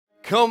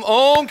Come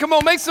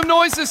on, make some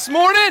noise this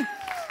morning.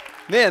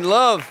 Man,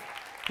 love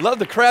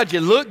the crowd. You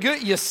look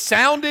good. You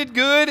sounded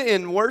good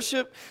in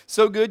worship.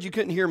 So good you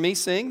couldn't hear me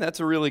sing. That's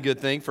a really good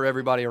thing for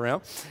everybody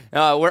around.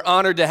 We're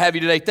honored to have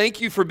you today. Thank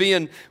you for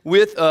being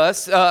with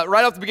us.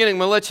 Right off the beginning, I'm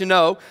going to let you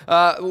know,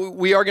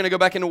 we are going to go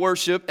back into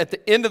worship at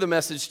the end of the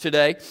message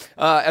today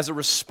as a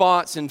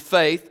response in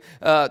faith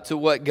to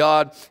what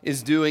God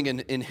is doing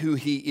and who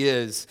He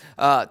is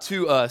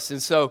to us.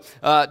 And so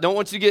don't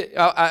want you to get,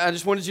 I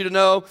just wanted you to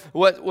know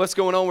what's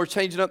going on. We're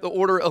changing up the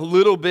order a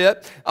little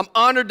bit. I'm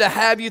honored to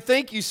have you.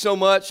 Thank you so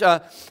much.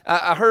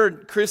 I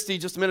heard Christy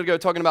just a minute ago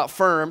talking about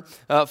FIRM,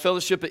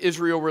 Fellowship of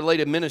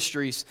Israel-Related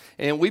Ministries,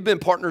 and we've been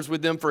partners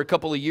with them for a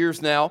couple of years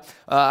now.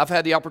 I've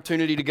had the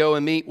opportunity to go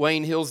and meet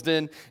Wayne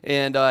Hilsden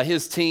and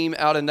his team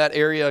out in that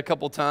area a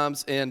couple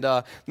times, and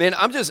man,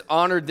 I'm just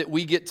honored that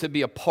we get to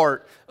be a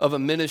part of a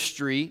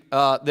ministry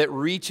that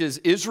reaches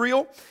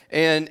Israel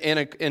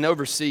and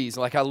overseas.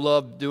 Like, I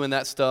love doing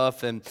that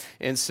stuff, and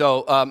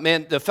so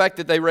man, the fact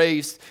that they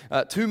raised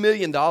 $2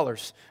 million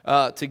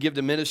to give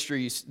to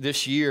ministries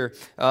this year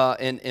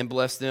and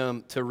bless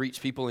them to reach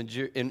people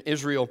in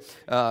Israel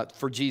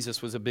for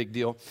Jesus was a big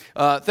deal.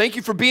 Thank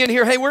you for being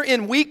here. Hey, we're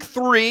in week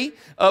 3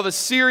 of a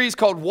series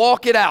called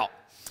Walk It Out.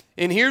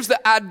 And here's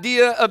the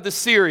idea of the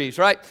series,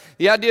 right?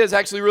 The idea is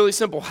actually really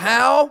simple.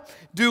 How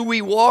do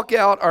we walk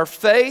out our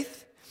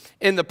faith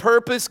in the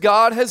purpose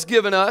God has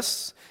given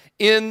us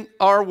in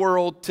our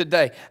world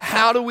today?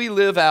 How do we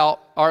live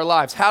out our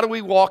lives? How do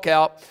we walk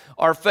out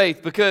our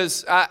faith?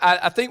 Because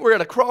I think we're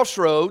at a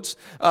crossroads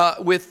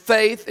with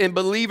faith and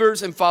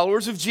believers and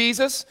followers of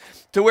Jesus,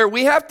 to where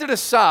we have to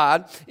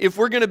decide if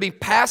we're going to be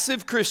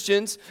passive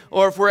Christians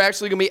or if we're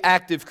actually going to be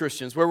active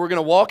Christians, where we're going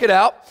to walk it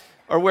out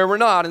or where we're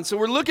not. And so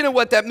we're looking at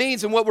what that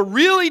means, and what we're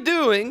really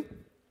doing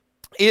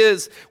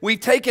is we've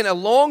taken a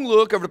long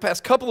look over the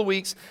past couple of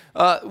weeks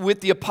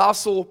with the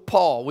Apostle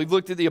Paul. We've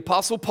looked at the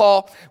Apostle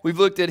Paul. We've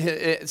looked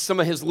at some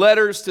of his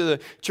letters to the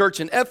church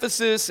in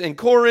Ephesus and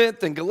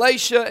Corinth and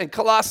Galatia and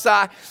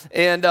Colossae,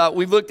 and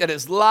we've looked at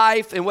his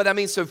life and what that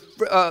means. So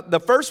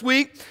the first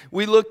week,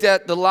 we looked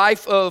at the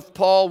life of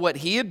Paul, what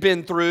he had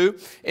been through,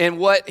 and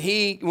when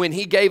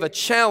he gave a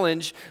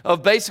challenge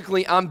of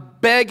basically, I'm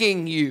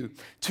begging you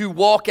to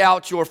walk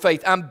out your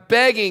faith. I'm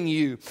begging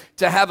you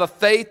to have a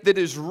faith that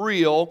is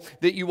real,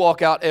 that you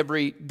walk out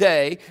every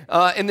day.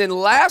 And then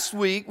last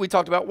week, we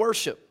talked about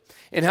worship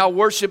and how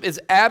worship is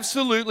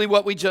absolutely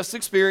what we just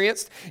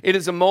experienced. It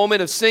is a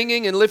moment of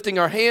singing and lifting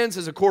our hands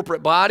as a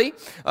corporate body.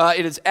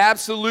 It is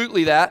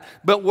absolutely that.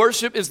 But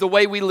worship is the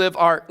way we live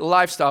our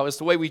lifestyle. It's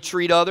the way we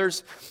treat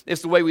others.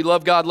 It's the way we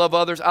love God, love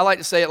others. I like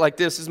to say it like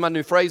this. This is my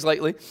new phrase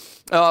lately.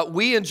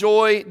 We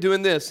enjoy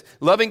doing this: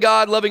 loving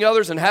God, loving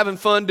others, and having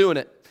fun doing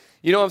it.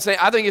 You know what I'm saying?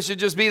 I think it should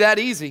just be that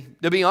easy,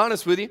 to be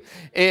honest with you.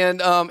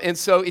 And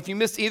so if you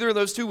missed either of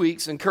those 2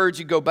 weeks, I encourage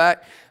you to go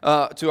back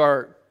to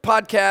our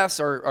podcasts,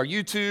 our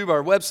YouTube,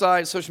 our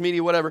website, social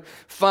media, whatever,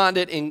 find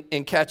it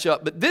and catch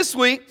up. But this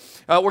week,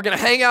 we're going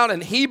to hang out in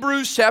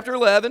Hebrews chapter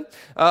 11.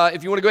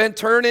 If you want to go ahead and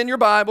turn in your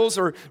Bibles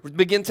or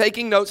begin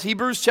taking notes,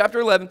 Hebrews chapter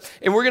 11.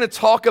 And we're going to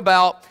talk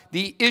about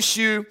the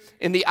issue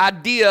and the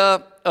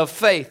idea of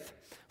faith,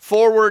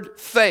 forward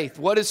faith.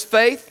 What is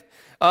faith?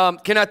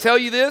 Can I tell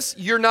you this?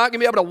 You're not going to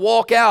be able to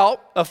walk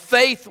out a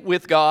faith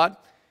with God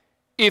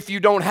if you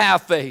don't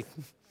have faith.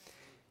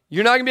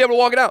 You're not going to be able to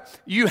walk it out.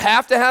 You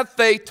have to have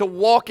faith to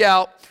walk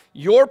out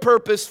your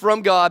purpose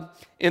from God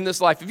in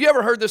this life. Have you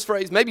ever heard this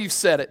phrase? Maybe you've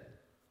said it.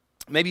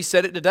 Maybe you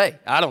said it today.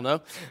 I don't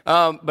know.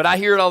 But I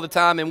hear it all the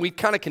time, and we've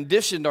kind of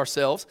conditioned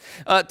ourselves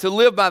to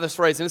live by this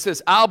phrase. And it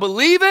says, I'll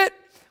believe it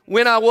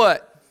when I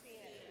what?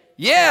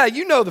 Yeah,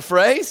 you know the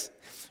phrase.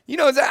 You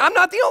know, I'm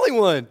not the only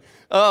one.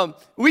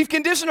 We've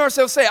conditioned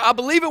ourselves to say, I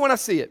believe it when I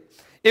see it.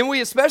 And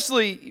we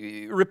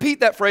especially repeat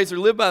that phrase or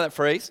live by that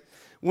phrase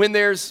when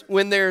there's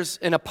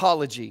an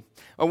apology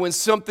or when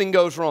something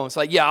goes wrong. It's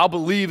like, yeah, I'll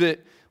believe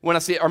it when I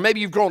see it. Or maybe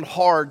you've grown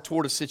hard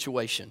toward a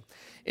situation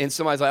and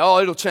somebody's like, oh,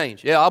 it'll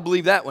change. Yeah, I'll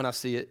believe that when I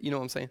see it. You know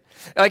what I'm saying?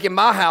 Like in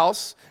my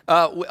house,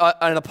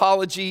 an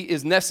apology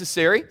is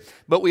necessary,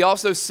 but we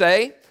also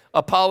say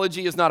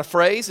apology is not a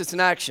phrase, it's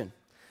an action.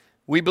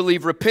 We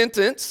believe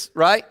repentance,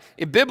 right?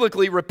 And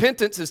biblically,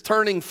 repentance is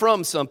turning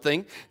from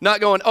something,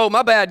 not going, oh,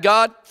 my bad,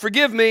 God,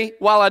 forgive me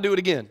while I do it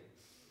again.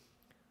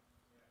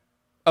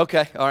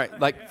 Okay, all right,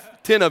 like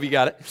 10 of you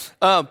got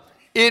it.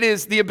 It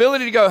is the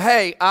ability to go,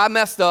 hey, I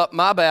messed up,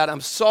 my bad,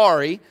 I'm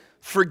sorry,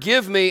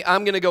 forgive me,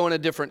 I'm going to go in a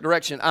different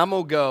direction. I'm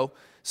going to go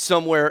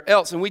somewhere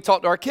else. And we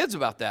talk to our kids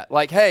about that.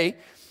 Like, hey,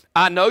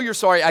 I know you're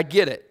sorry, I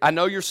get it. I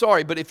know you're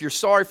sorry, but if you're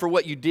sorry for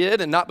what you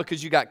did and not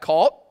because you got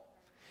caught,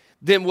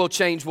 then we'll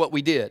change what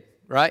we did.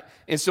 Right?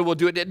 And so we'll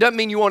do it. It doesn't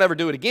mean you won't ever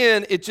do it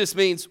again. It just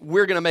means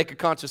we're going to make a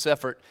conscious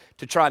effort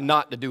to try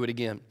not to do it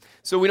again.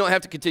 So we don't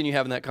have to continue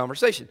having that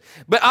conversation.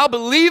 But I'll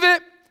believe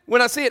it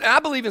when I see it. I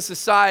believe in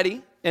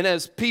society and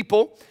as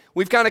people,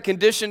 we've kind of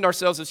conditioned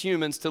ourselves as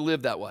humans to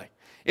live that way.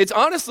 It's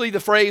honestly the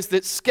phrase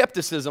that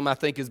skepticism, I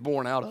think, is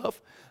born out of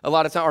a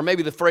lot of time, or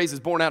maybe the phrase is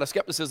born out of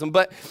skepticism,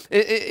 but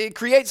it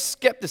creates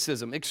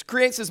skepticism. It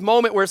creates this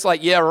moment where it's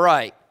like, yeah,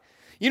 right.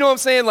 You know what I'm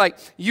saying? Like,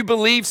 you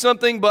believe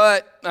something,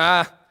 but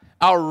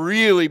I'll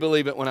really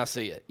believe it when I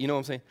see it. You know what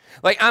I'm saying?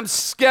 Like, I'm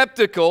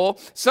skeptical.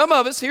 Some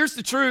of us, here's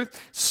the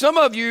truth, some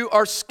of you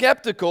are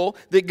skeptical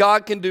that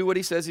God can do what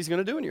he says he's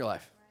going to do in your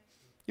life.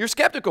 You're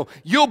skeptical.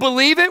 You'll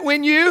believe it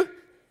when you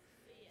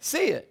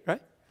see it,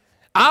 right?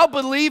 I'll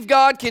believe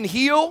God can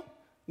heal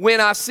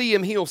when I see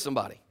him heal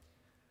somebody.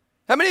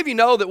 How many of you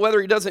know that whether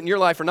he does it in your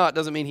life or not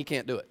doesn't mean he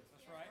can't do it?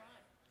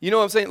 You know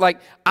what I'm saying?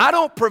 Like, I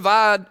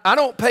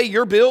don't pay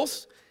your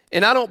bills,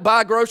 and I don't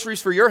buy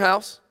groceries for your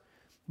house,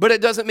 but it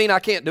doesn't mean I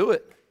can't do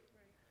it.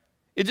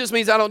 It just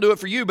means I don't do it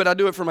for you, but I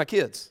do it for my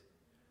kids.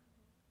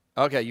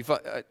 Okay,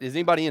 is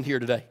anybody in here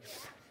today?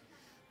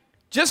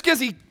 Just because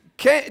he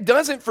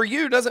does it for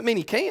you doesn't mean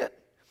he can't.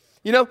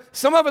 You know,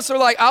 some of us are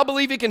like, I'll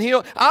believe he can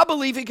heal. I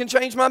believe he can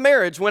change my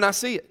marriage when I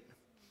see it.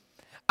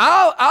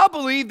 I'll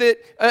believe that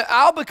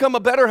I'll become a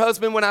better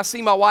husband when I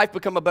see my wife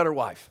become a better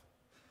wife.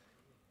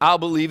 I'll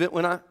believe it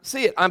when I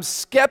see it. I'm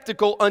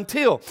skeptical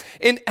until.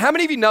 And how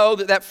many of you know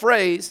that that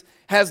phrase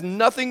has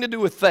nothing to do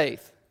with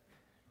faith,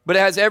 but it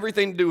has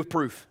everything to do with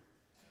proof?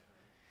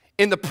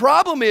 And the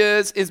problem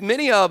is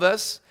many of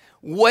us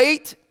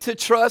wait to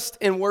trust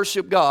and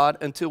worship God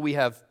until we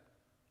have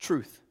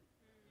truth.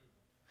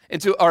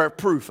 Until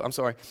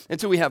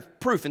we have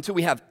proof, until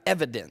we have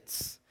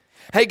evidence.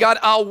 Hey, God,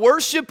 I'll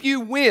worship you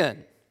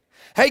when?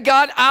 Hey,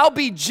 God, I'll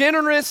be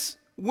generous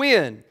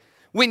when?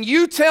 When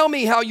you tell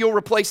me how you'll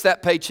replace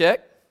that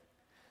paycheck,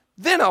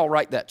 then I'll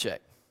write that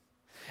check.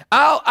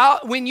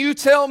 When you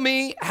tell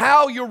me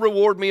how you'll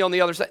reward me on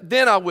the other side,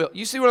 then I will.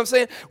 You see what I'm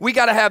saying? We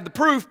got to have the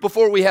proof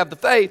before we have the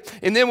faith.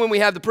 And then when we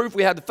have the proof,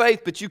 we have the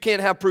faith, but you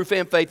can't have proof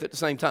and faith at the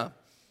same time.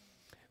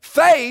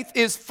 Faith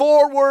is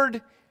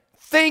forward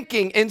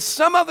thinking. And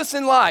some of us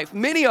in life,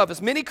 many of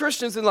us, many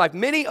Christians in life,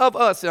 many of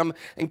us, and I'm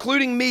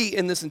including me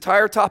in this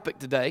entire topic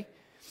today,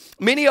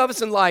 many of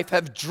us in life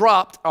have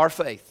dropped our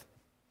faith.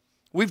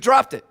 We've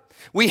dropped it.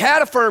 We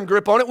had a firm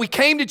grip on it. We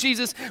came to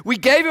Jesus. We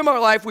gave him our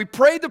life. We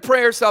prayed the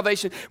prayer of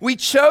salvation. We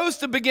chose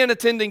to begin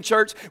attending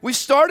church. We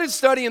started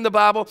studying the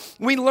Bible.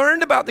 We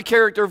learned about the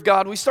character of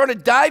God. We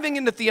started diving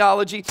into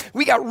theology.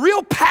 We got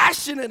real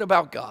passionate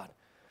about God.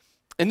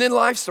 And then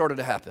life started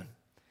to happen.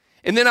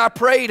 And then I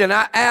prayed and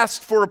I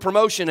asked for a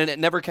promotion and it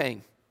never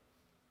came.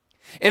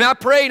 And I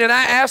prayed and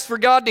I asked for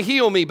God to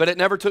heal me, but it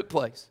never took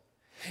place.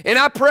 And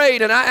I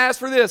prayed and I asked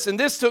for this and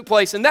this took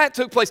place and that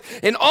took place.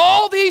 And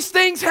all these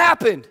things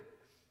happened.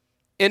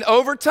 And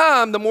over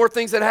time, the more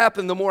things that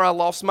happened, the more I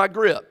lost my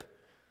grip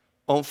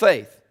on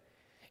faith.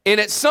 And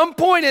at some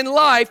point in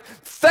life,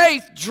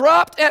 faith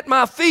dropped at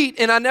my feet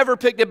and I never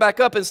picked it back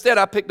up. Instead,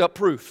 I picked up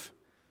proof.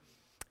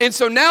 And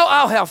so now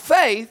I'll have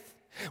faith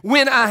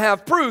when I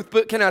have proof.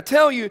 But can I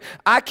tell you,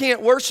 I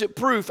can't worship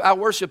proof. I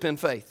worship in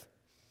faith.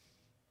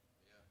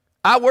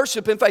 I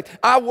worship in faith.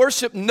 I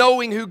worship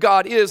knowing who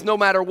God is no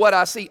matter what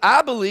I see.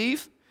 I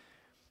believe,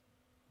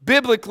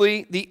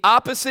 biblically, the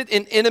opposite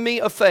and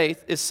enemy of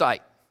faith is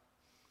sight.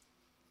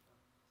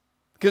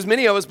 Because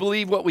many of us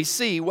believe what we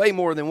see way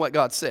more than what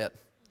God said.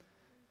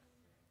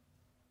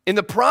 And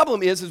the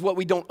problem is what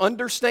we don't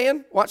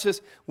understand, watch this,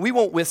 we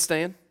won't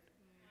withstand.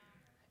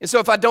 And so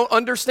if I don't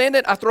understand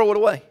it, I throw it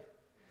away.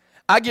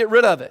 I get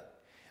rid of it.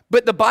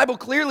 But the Bible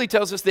clearly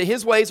tells us that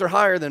his ways are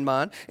higher than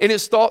mine and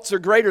his thoughts are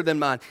greater than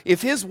mine. If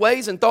his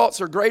ways and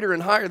thoughts are greater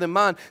and higher than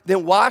mine,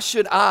 then why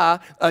should I,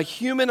 a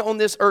human on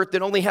this earth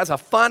that only has a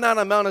finite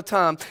amount of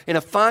time and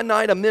a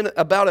finite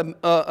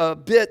a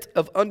bit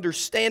of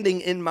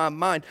understanding in my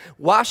mind,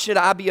 why should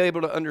I be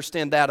able to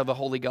understand that of a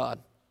holy God?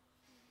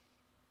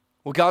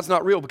 Well, God's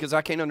not real because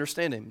I can't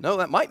understand him. No,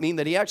 that might mean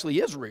that he actually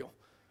is real.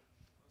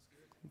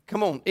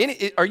 Come on,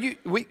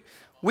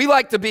 we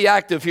like to be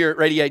active here at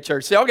Radiate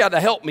Church. So y'all got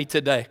to help me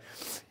today.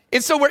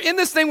 And so we're in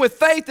this thing with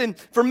faith, and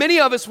for many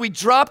of us, we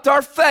dropped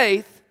our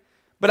faith,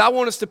 but I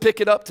want us to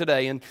pick it up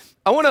today. And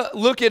I want to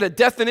look at a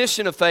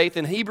definition of faith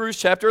in Hebrews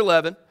chapter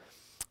 11,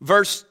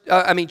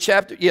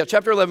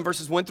 chapter 11,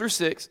 verses 1 through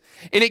 6.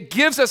 And it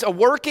gives us a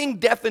working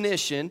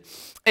definition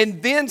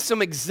and then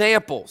some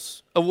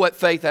examples of what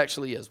faith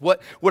actually is,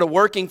 what a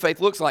working faith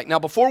looks like. Now,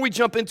 before we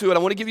jump into it, I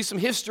want to give you some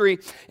history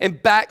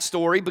and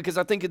backstory because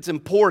I think it's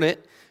important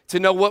to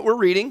know what we're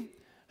reading,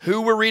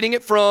 who we're reading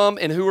it from,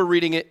 and who we're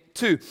reading it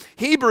to.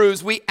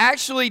 Hebrews, we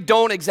actually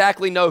don't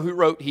exactly know who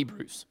wrote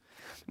Hebrews.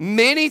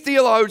 Most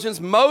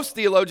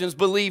theologians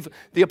believe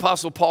the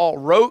Apostle Paul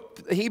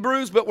wrote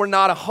Hebrews, but we're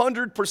not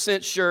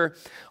 100% sure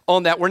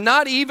on that. We're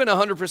not even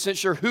 100%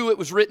 sure who it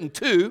was written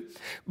to,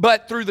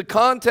 but through the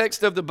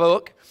context of the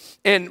book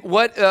and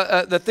what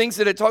the things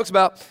that it talks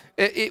about,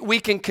 we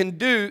can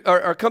do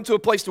or come to a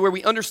place to where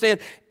we understand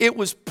it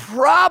was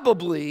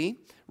probably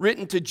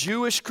written to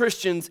Jewish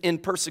Christians in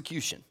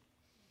persecution.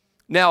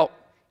 Now,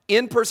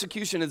 in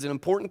persecution is an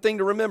important thing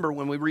to remember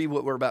when we read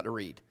what we're about to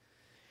read.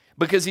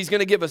 Because he's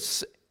going to give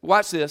us,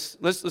 watch this,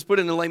 let's put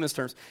it in layman's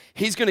terms.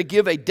 He's going to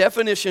give a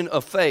definition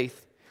of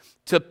faith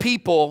to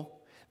people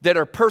that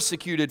are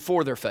persecuted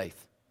for their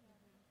faith.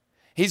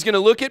 He's going to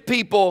look at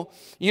people,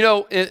 you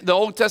know, the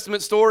Old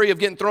Testament story of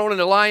getting thrown in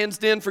a lion's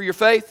den for your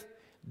faith,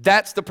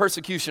 that's the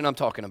persecution I'm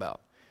talking about.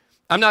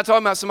 I'm not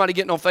talking about somebody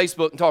getting on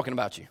Facebook and talking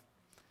about you.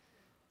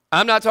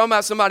 I'm not talking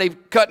about somebody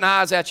cutting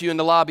eyes at you in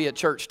the lobby at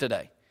church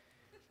today.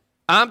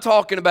 I'm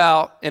talking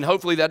about, and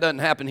hopefully that doesn't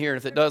happen here, and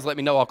if it does, let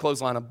me know, I'll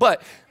clothesline them.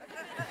 But,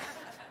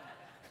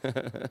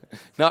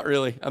 not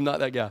really, I'm not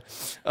that guy.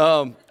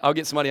 I'll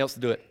get somebody else to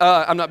do it.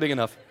 I'm not big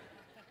enough.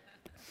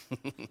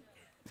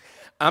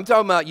 I'm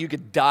talking about you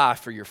could die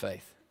for your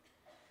faith.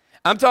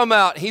 I'm talking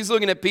about he's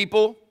looking at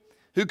people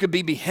who could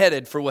be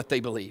beheaded for what they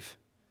believe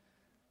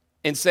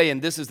and saying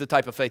this is the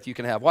type of faith you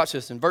can have. Watch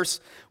this. In verse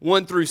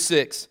 1 through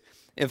 6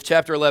 of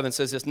chapter 11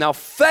 says this. Now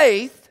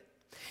faith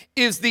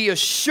is the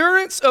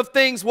assurance of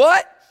things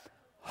what?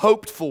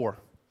 Hoped for.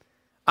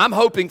 I'm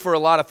hoping for a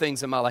lot of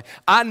things in my life.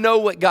 I know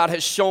what God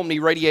has shown me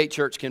Radiate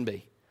Church can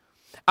be.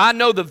 I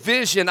know the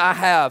vision I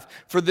have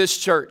for this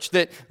church,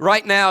 that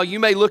right now you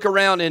may look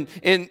around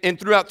and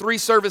throughout 3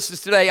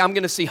 services today, I'm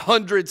going to see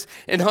hundreds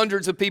and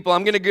hundreds of people.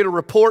 I'm going to get a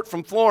report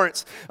from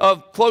Florence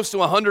of close to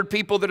 100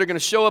 people that are going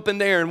to show up in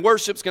there, and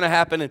worship's going to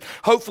happen, and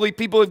hopefully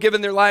people have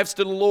given their lives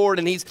to the Lord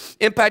and He's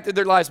impacted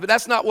their lives. But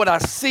that's not what I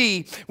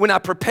see when I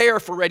prepare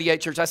for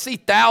Radiate Church. I see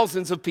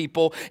thousands of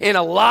people in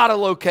a lot of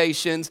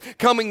locations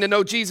coming to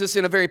know Jesus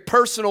in a very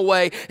personal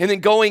way, and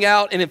then going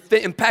out and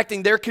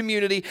impacting their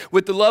community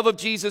with the love of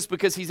Jesus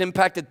because He's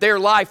impacted their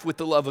life with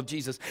the love of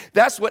Jesus.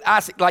 That's what I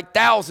see, like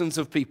thousands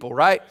of people,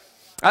 right?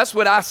 That's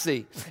what I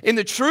see. And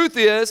the truth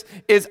is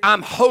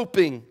I'm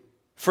hoping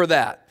for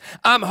that.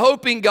 I'm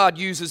hoping God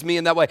uses me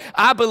in that way.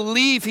 I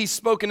believe He's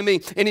spoken to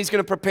me and He's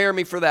going to prepare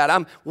me for that.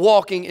 I'm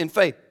walking in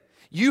faith.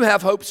 You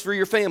have hopes for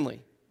your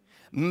family.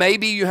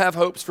 Maybe you have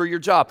hopes for your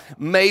job.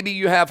 Maybe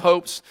you have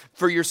hopes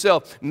for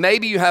yourself.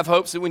 Maybe you have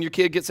hopes that when your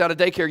kid gets out of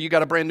daycare, you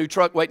got a brand new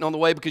truck waiting on the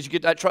way because you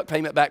get that truck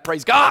payment back.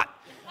 Praise God.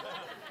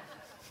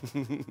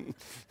 You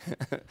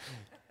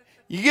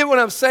get what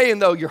I'm saying,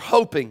 though? You're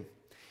hoping.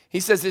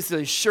 He says it's the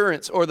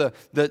assurance or the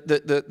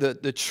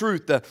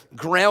truth, the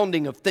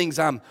grounding of things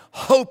I'm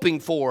hoping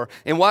for.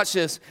 And watch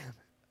this.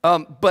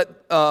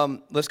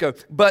 Let's go.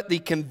 But the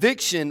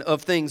conviction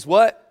of things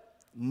what?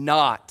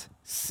 Not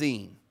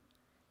seen.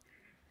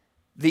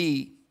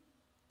 The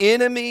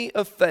enemy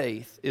of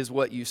faith is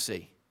what you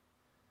see.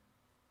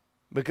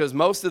 Because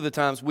most of the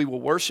times we will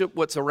worship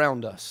what's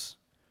around us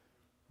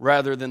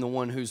rather than the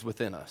one who's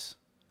within us.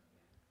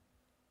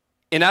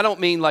 And I don't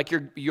mean like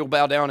you'll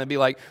bow down and be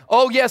like,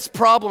 oh yes,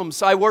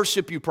 problems, I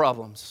worship you,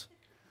 problems.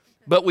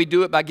 But we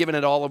do it by giving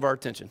it all of our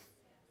attention.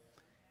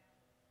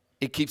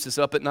 It keeps us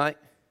up at night.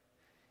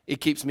 It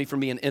keeps me from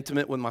being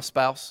intimate with my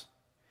spouse.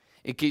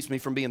 It keeps me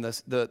from being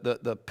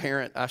the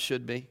parent I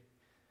should be,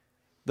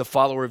 the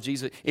follower of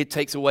Jesus. It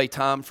takes away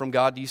time from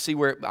God. Do you see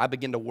where I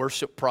begin to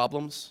worship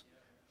problems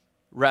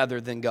rather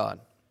than God?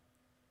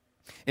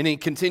 And he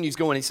continues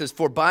going. He says,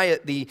 for by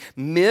it the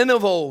men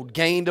of old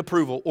gained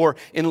approval. Or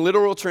in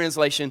literal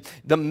translation,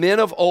 the men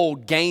of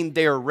old gained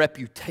their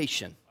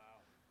reputation.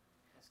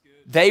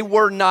 They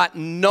were not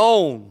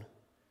known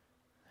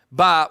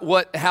by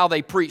how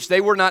they preached.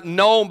 They were not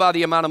known by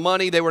the amount of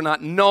money. They were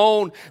not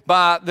known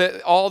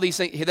by all these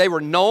things. They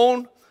were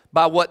known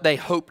by what they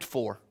hoped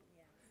for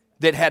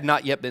that had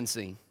not yet been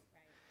seen.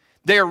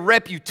 Their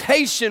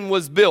reputation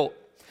was built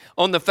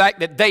on the fact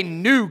that they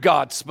knew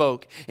God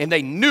spoke and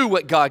they knew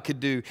what God could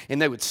do,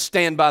 and they would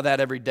stand by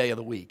that every day of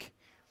the week.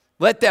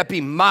 Let that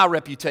be my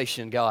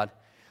reputation, God.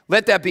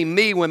 Let that be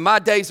me when my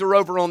days are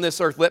over on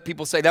this earth. Let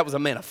people say that was a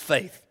man of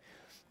faith.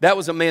 That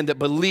was a man that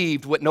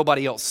believed what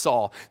nobody else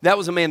saw. That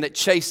was a man that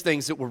chased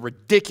things that were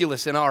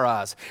ridiculous in our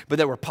eyes, but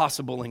that were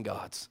possible in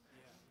God's.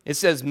 It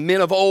says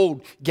men of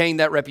old gained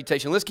that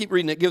reputation. Let's keep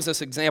reading. It gives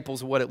us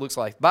examples of what it looks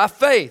like. By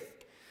faith,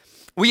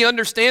 we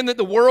understand that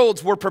the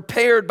worlds were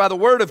prepared by the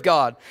word of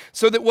God,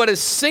 so that what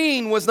is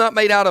seen was not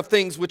made out of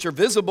things which are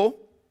visible.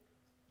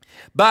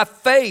 By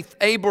faith,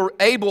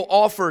 Abel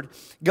offered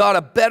God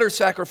a better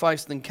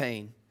sacrifice than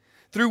Cain,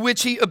 through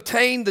which he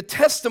obtained the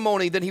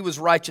testimony that he was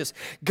righteous,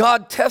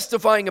 God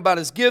testifying about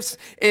his gifts.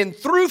 And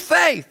through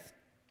faith,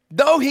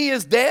 though he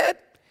is dead,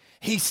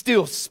 he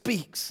still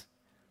speaks.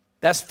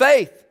 That's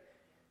faith.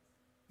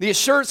 The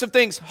assurance of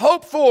things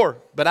hoped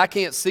for, but I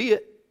can't see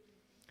it.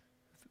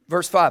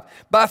 Verse 5,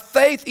 by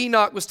faith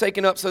Enoch was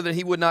taken up so that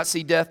he would not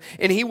see death,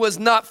 and he was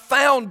not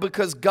found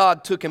because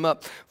God took him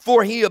up.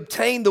 For he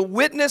obtained the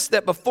witness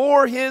that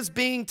before his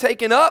being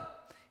taken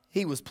up,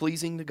 he was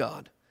pleasing to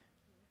God.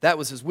 That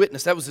was his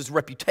witness. That was his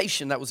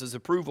reputation. That was his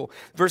approval.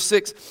 Verse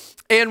 6,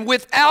 and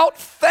without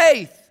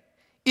faith,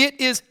 it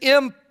is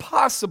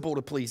impossible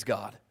to please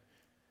God.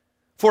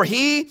 For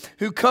he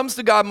who comes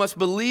to God must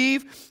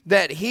believe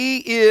that he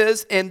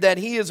is, and that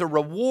he is a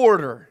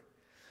rewarder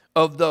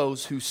of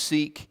those who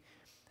seek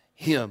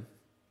him.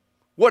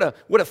 What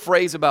a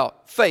phrase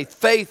about faith.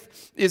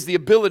 Faith is the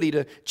ability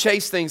to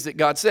chase things that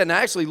God said. And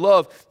I actually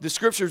love the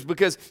scriptures,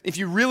 because if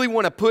you really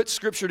want to put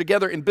scripture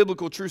together and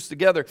biblical truths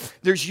together,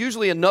 there's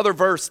usually another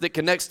verse that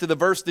connects to the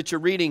verse that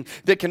you're reading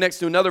that connects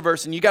to another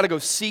verse, and you got to go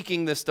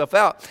seeking this stuff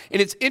out. And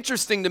it's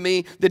interesting to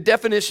me, the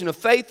definition of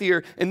faith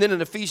here, and then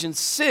in Ephesians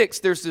 6,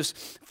 there's this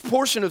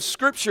portion of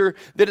scripture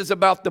that is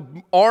about the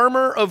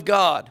armor of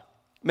God.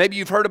 Maybe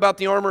you've heard about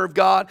the armor of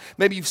God.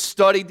 Maybe you've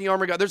studied the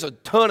armor of God. There's a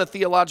ton of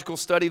theological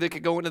study that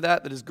could go into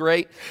that is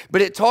great.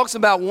 But it talks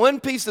about one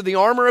piece of the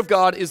armor of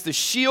God is the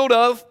shield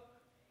of,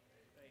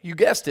 you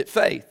guessed it,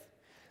 faith.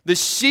 The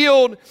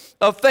shield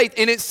of faith.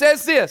 And it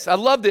says this, I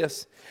love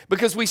this,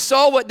 because we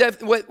saw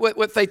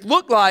what faith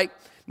looked like.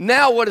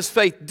 Now what does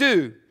faith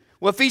do?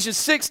 Well, Ephesians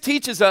 6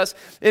 teaches us,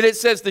 and it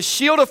says the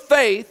shield of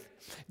faith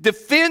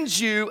defends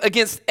you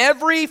against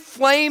every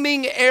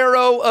flaming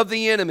arrow of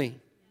the enemy.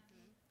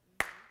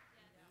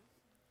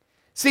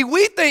 See,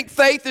 we think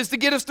faith is to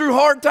get us through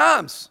hard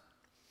times.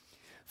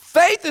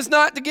 Faith is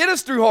not to get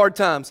us through hard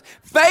times.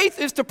 Faith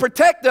is to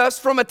protect us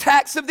from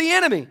attacks of the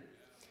enemy.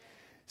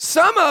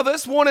 Some of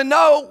us want to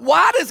know,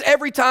 why does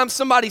every time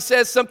somebody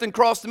says something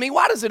cross to me,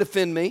 why does it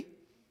offend me?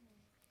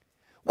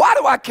 Why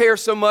do I care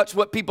so much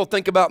what people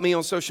think about me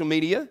on social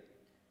media?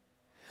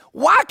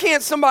 Why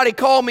can't somebody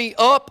call me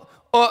up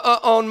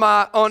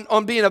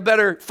on being a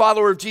better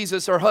follower of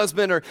Jesus, or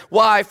husband or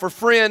wife or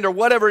friend or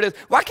whatever it is?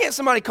 Why can't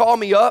somebody call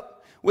me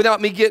up without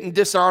me getting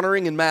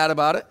dishonoring and mad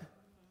about it?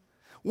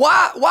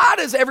 Why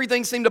does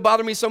everything seem to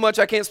bother me so much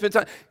I can't spend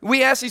time?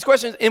 We ask these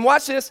questions, and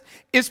watch this.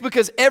 It's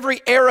because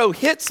every arrow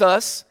hits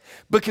us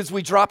because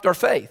we dropped our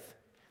faith.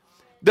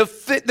 The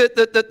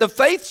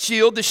faith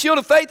shield, the shield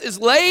of faith, is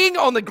laying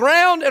on the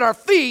ground at our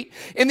feet,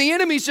 and the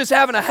enemy's just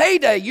having a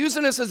heyday,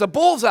 using us as a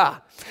bullseye.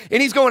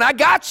 And he's going, I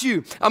got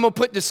you. I'm going to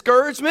put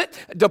discouragement,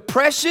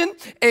 depression,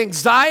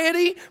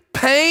 anxiety,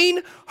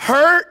 pain,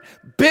 hurt,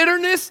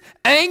 bitterness,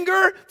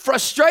 anger,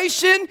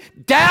 frustration,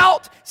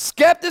 doubt,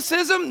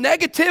 skepticism,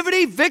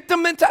 negativity,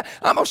 victim mentality.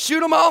 I'm going to shoot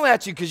them all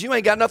at you because you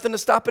ain't got nothing to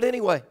stop it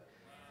anyway.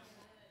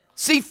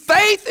 See,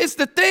 faith is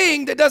the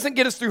thing that doesn't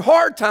get us through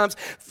hard times.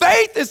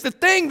 Faith is the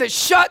thing that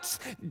shuts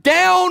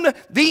down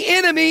the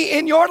enemy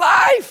in your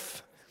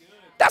life.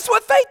 That's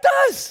what faith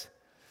does.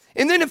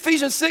 And then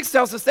Ephesians 6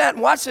 tells us that,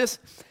 and watch this.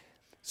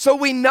 So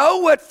we know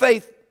what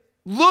faith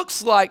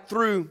looks like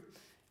through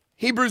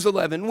Hebrews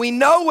 11. We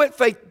know what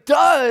faith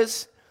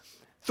does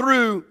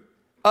through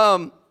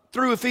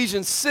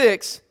Ephesians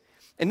 6.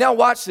 And now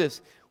watch this.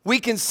 We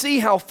can see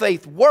how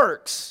faith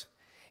works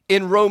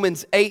in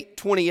Romans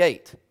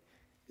 8:28.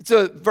 It's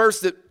a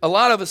verse that a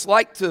lot of us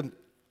like to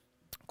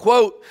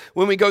quote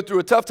when we go through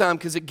a tough time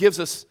because it gives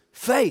us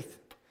faith.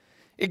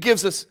 It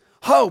gives us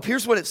hope.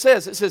 Here's what it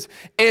says. It says,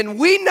 and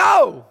we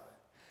know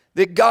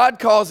that God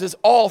causes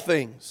all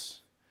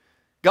things.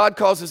 God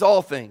causes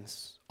all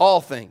things,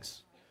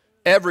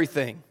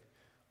 everything,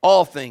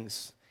 all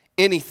things,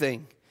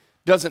 anything,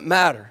 doesn't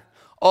matter,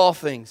 all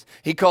things.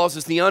 He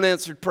causes the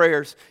unanswered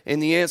prayers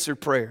and the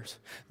answered prayers,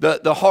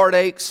 the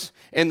heartaches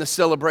and the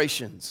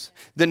celebrations,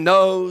 the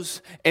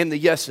no's and the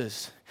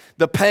yeses,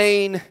 the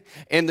pain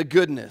and the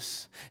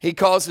goodness. He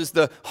causes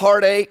the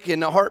heartache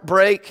and the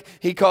heartbreak.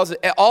 He causes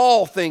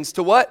all things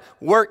to what?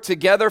 Work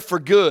together for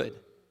good.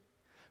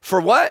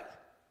 For what?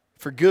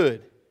 For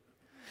good.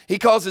 He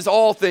causes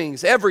all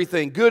things,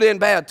 everything, good and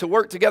bad, to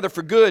work together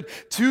for good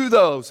to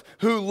those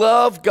who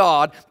love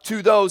God,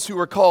 to those who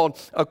are called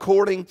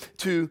according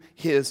to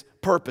His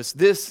purpose.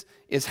 This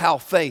is how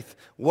faith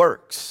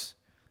works.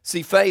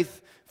 See,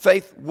 faith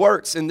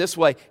works in this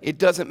way. It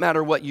doesn't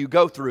matter what you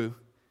go through.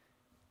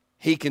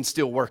 He can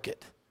still work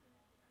it.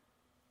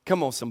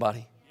 Come on,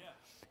 somebody.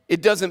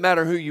 It doesn't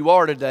matter who you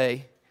are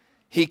today.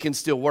 He can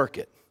still work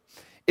it.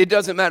 It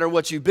doesn't matter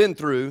what you've been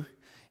through.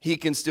 He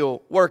can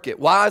still work it.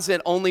 Why is it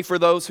only for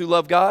those who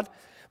love God?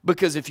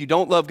 Because if you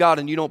don't love God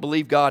and you don't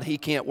believe God, He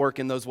can't work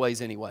in those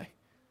ways anyway.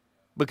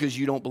 Because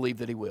you don't believe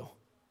that He will.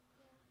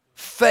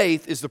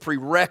 Faith is the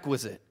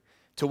prerequisite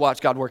to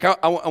watch God work.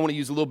 I want to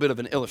use a little bit of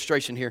an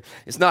illustration here.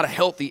 It's not a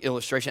healthy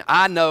illustration.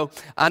 I know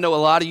a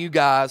lot of you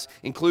guys,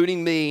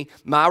 including me,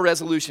 my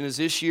resolution is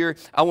this year,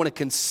 I want to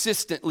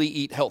consistently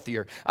eat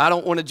healthier. I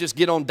don't want to just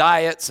get on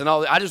diets and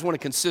all that. I just want to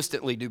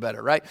consistently do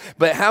better, right?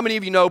 But how many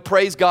of you know,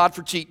 praise God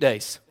for cheat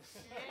days?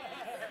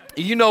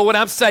 You know what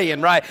I'm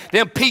saying, right?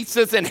 Them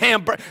pizzas and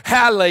hamburgers,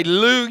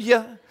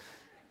 hallelujah.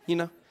 You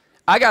know,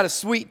 I got a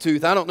sweet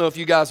tooth. I don't know if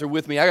you guys are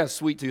with me. I got a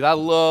sweet tooth. I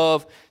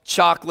love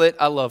chocolate.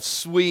 I love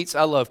sweets.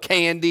 I love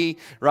candy,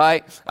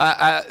 right?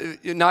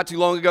 Not too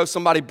long ago,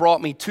 somebody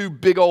brought me 2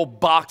 big old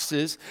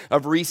boxes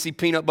of Reese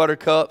peanut butter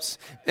cups,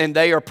 and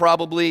they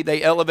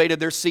elevated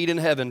their seat in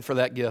heaven for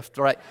that gift,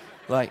 right?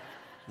 Like,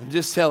 I'm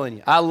just telling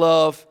you, I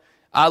love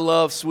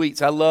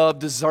sweets. I love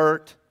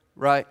dessert,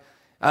 right?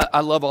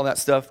 I love all that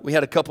stuff. We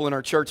had a couple in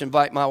our church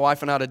invite my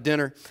wife and I to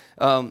dinner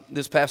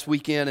this past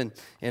weekend,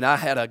 and I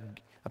had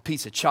a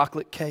piece of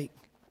chocolate cake.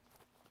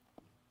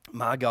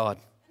 My God.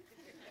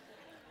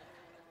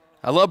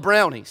 I love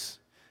brownies.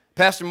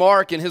 Pastor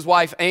Mark and his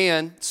wife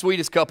Ann,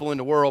 sweetest couple in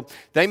the world,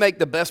 they make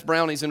the best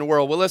brownies in the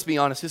world. Well, let's be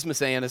honest, it's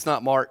Miss Ann, it's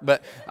not Mark,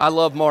 but I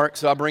love Mark,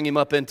 so I bring him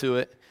up into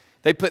it.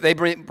 They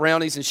bring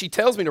brownies, and she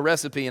tells me the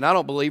recipe, and I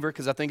don't believe her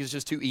because I think it's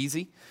just too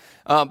easy.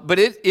 But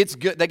it's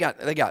good. They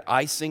got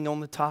icing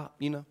on the top,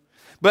 you know.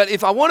 But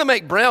if I want to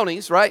make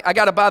brownies, right, I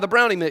got to buy the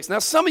brownie mix. Now,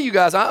 some of you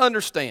guys, I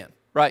understand,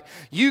 right?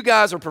 You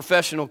guys are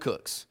professional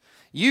cooks.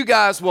 You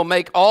guys will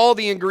make all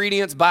the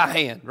ingredients by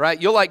hand,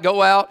 right? You'll like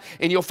go out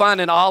and you'll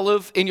find an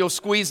olive and you'll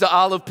squeeze the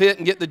olive pit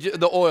and get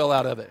the oil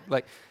out of it.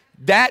 Like,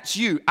 that's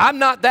you. I'm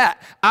not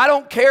that. I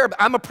don't care.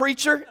 I'm a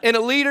preacher and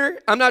a leader.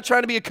 I'm not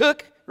trying to be a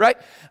cook, right?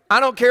 I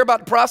don't care about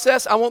the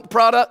process. I want the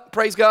product.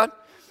 Praise God.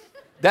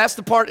 That's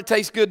the part that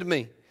tastes good to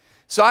me.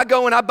 So I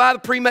go and I buy the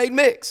pre-made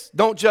mix.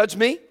 Don't judge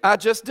me. I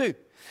just do.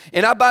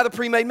 And I buy the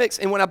pre-made mix.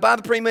 And when I buy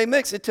the pre-made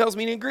mix, it tells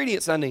me the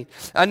ingredients I need.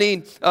 I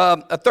need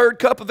a third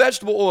cup of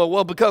vegetable oil.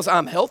 Well, because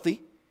I'm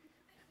healthy,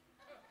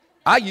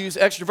 I use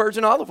extra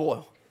virgin olive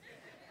oil.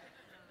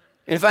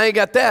 And if I ain't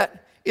got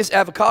that, it's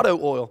avocado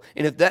oil.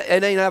 And if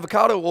it ain't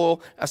avocado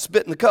oil, I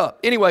spit in the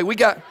cup. Anyway,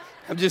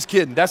 I'm just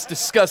kidding. That's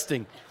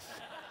disgusting.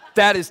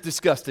 That is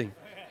disgusting.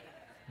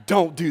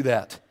 Don't do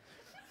that.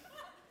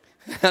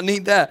 I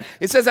need that.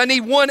 It says I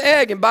need 1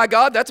 egg. And by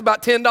God, that's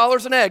about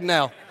 $10 an egg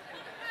now.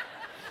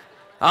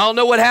 I don't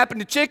know what happened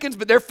to chickens,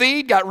 but their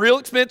feed got real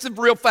expensive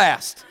real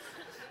fast.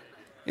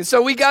 And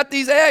so we got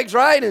these eggs,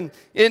 right?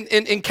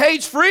 And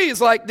cage-free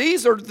is like,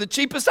 these are the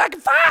cheapest I can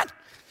find.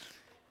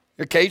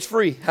 They're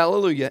cage-free,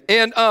 hallelujah.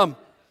 And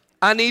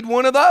I need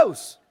 1 of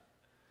those.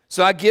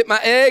 So I get my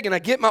egg and I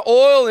get my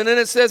oil, and then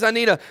it says I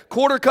need a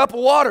 1/4 cup of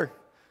water.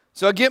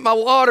 So I get my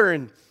water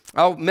and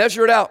I'll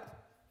measure it out.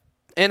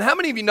 And how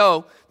many of you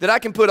know that I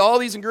can put all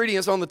these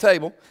ingredients on the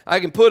table?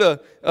 I can put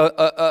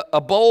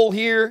a bowl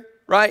here,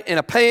 right, and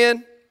a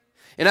pan.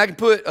 And I can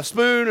put a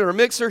spoon or a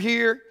mixer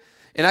here,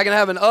 and I can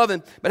have an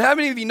oven. But how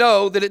many of you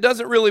know that it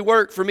doesn't really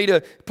work for me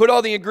to put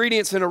all the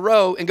ingredients in a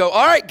row and go,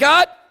 all right,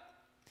 God,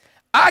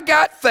 I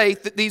got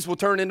faith that these will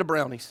turn into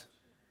brownies.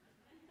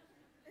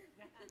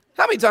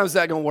 How many times is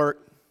that going to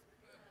work?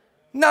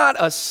 Not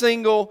a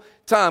single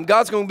time.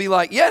 God's going to be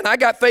like, yeah, and I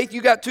got faith.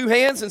 You got 2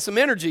 hands and some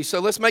energy, so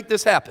let's make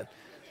this happen.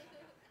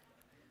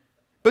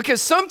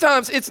 Because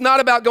sometimes it's not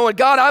about going,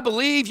 God, I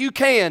believe you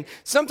can.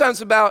 Sometimes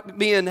it's about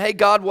being, hey,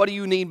 God, what do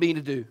you need me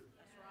to do?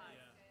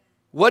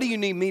 What do you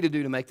need me to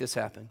do to make this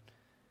happen?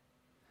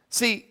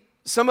 See,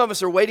 some of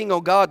us are waiting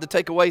on God to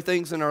take away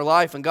things in our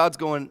life, and God's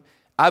going,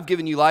 I've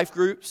given you life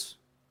groups.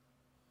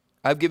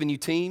 I've given you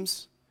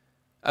teams.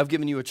 I've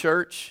given you a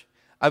church.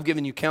 I've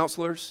given you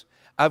counselors.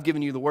 I've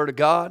given you the Word of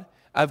God.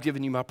 I've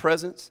given you my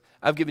presence.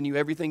 I've given you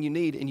everything you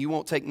need, and you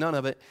won't take none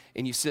of it,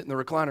 and you sit in the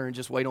recliner and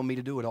just wait on me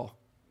to do it all.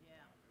 Yeah.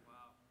 Wow.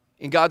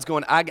 And God's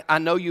going, I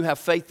know you have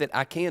faith that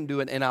I can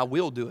do it, and I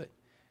will do it.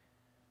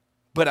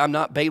 But I'm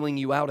not bailing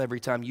you out every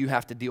time. You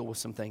have to deal with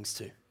some things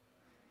too.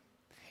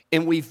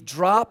 And we've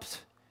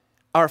dropped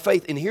our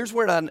faith. And here's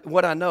what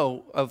I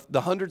know of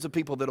the hundreds of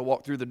people that will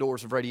walk through the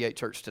doors of Radiate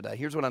Church today.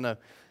 Here's what I know.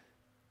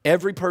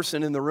 Every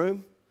person in the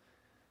room,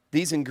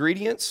 these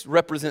ingredients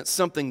represent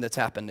something that's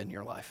happened in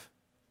your life.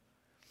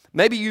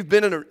 Maybe you've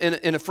been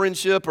in a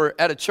friendship or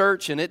at a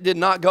church and it did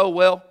not go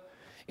well.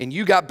 And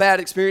you got bad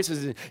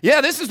experiences.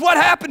 Yeah, this is what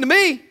happened to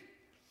me.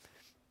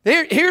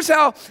 Here's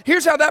how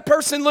that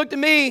person looked at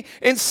me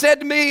and said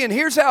to me, and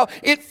here's how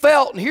it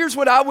felt, and here's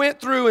what I went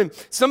through. And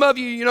some of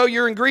you,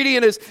 your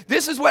ingredient is,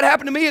 this is what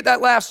happened to me at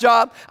that last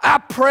job. I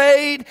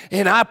prayed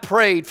and I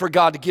prayed for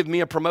God to give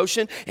me a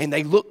promotion, and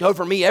they looked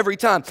over me every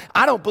time.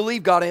 I don't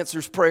believe God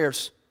answers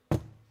prayers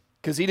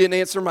because He didn't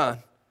answer mine.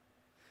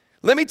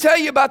 Let me tell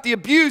you about the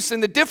abuse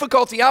and the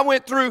difficulty I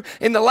went through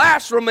in the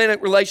last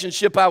romantic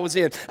relationship I was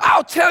in.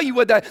 I'll tell you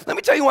let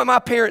me tell you what my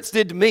parents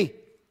did to me.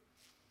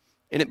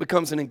 And it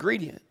becomes an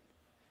ingredient.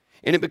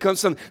 And it becomes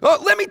something.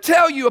 Oh, let me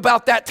tell you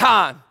about that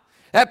time.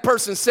 That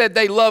person said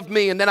they loved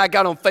me, and then I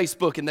got on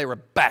Facebook and they were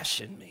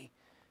bashing me.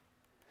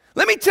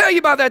 Let me tell you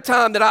about that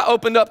time that I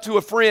opened up to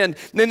a friend,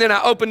 and then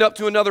I opened up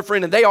to another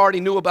friend, and they already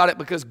knew about it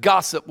because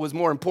gossip was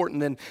more important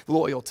than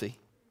loyalty.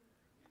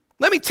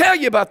 Let me tell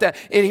you about that.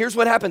 And here's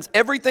what happens.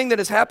 Everything that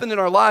has happened in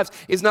our lives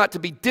is not to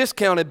be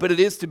discounted, but it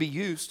is to be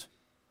used.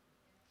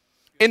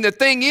 And the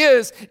thing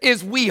is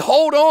we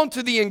hold on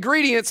to the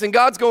ingredients, and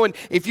God's going,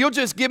 if you'll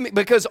just give me,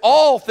 because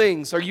all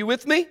things, are you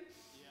with me? Yeah.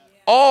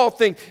 All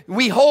things.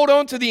 We hold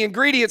on to the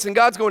ingredients, and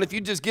God's going, if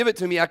you just give it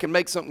to me, I can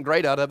make something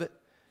great out of it.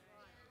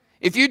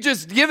 If you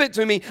just give it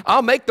to me,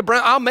 I'll make the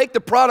I'll make the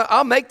product,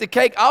 I'll make the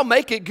cake, I'll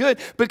make it good,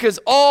 because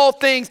all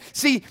things,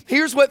 see,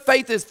 here's what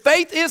faith is.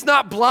 Faith is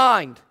not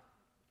blind.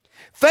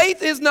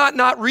 Faith is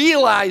not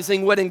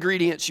realizing what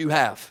ingredients you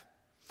have.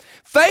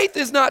 Faith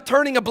is not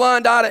turning a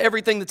blind eye to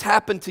everything that's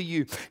happened to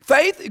you.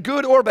 Faith,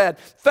 good or bad,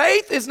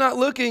 faith is not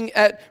looking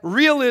at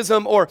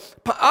realism or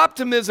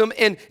optimism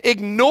and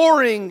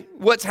ignoring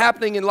what's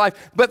happening in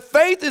life. But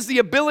faith is the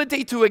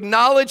ability to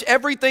acknowledge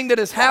everything that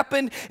has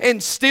happened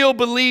and still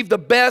believe the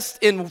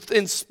best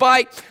in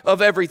spite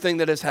of everything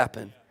that has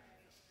happened.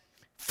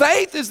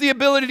 Faith is the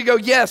ability to go,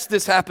 yes,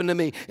 this happened to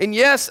me. And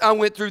yes, I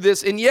went through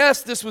this. And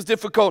yes, this was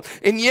difficult.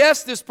 And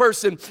yes, this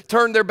person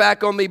turned their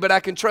back on me, but I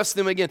can trust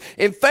them again.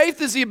 And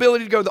faith is the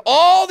ability to go,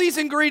 all these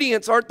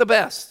ingredients aren't the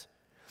best.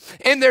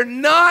 And they're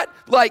not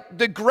like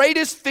the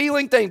greatest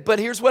feeling thing. But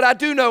here's what I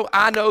do know.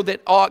 I know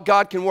that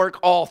God can work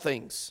all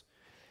things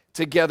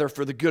together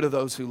for the good of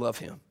those who love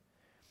Him.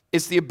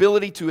 It's the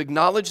ability to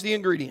acknowledge the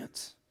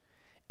ingredients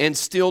and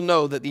still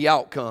know that the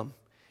outcome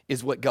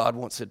is what God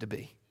wants it to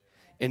be.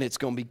 and it's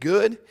going to be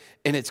good,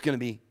 and it's going to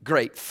be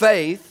great.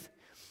 Faith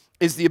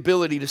is the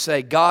ability to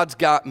say, God's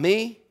got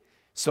me,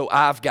 so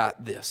I've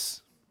got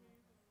this.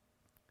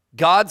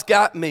 God's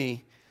got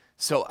me,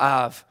 so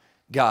I've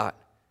got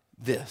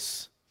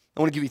this. I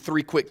want to give you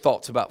 3 quick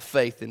thoughts about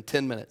faith in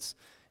 10 minutes,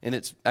 and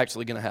it's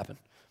actually going to happen.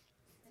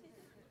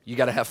 You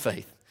got to have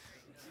faith.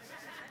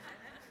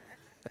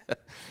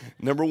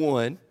 Number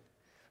 1,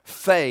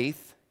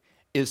 faith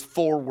is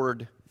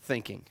forward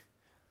thinking.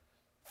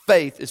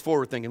 Faith is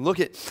forward thinking. Look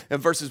at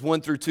verses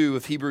 1 through 2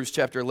 of Hebrews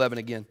chapter 11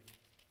 again.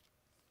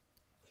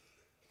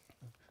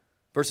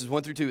 Verses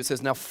 1 through 2, it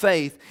says, now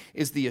faith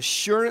is the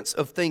assurance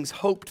of things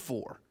hoped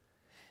for,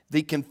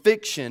 the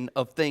conviction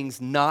of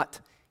things not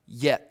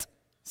yet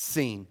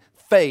seen.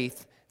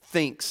 Faith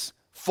thinks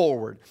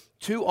forward.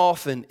 Too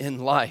often in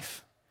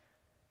life,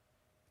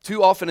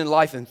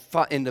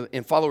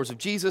 in followers of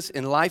Jesus,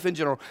 in life in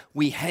general,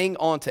 we hang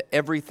on to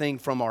everything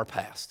from our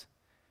past.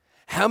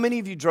 How many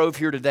of you drove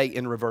here today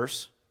in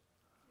reverse?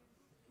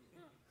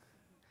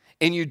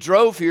 And you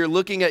drove here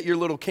looking at your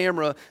little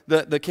camera,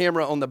 the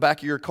camera on the back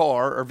of your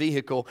car or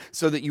vehicle,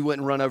 so that you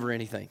wouldn't run over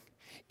anything.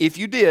 If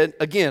you did,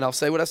 again, I'll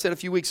say what I said a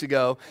few weeks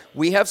ago.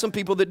 We have some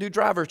people that do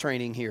driver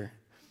training here.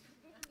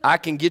 I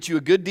can get you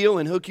a good deal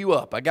and hook you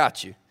up. I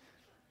got you.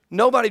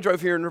 Nobody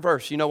drove here in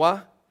reverse. You know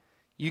why?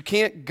 You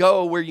can't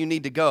go where you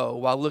need to go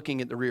while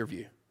looking at the rear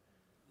view.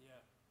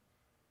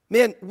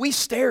 Man, we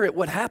stare at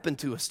what happened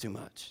to us too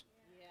much.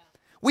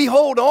 We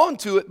hold on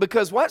to it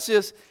because, watch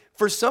this,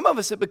 for some of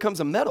us it becomes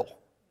a medal.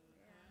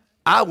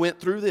 I went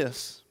through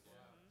this.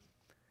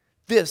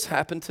 This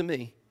happened to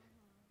me.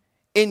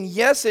 And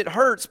yes, it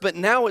hurts, but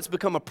now it's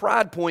become a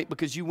pride point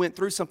because you went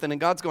through something, and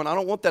God's going, I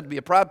don't want that to be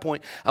a pride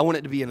point. I want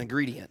it to be an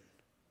ingredient.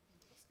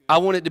 I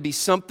want it to be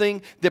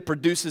something that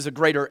produces a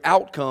greater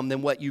outcome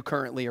than what you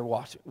currently are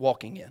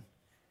walking in.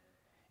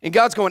 And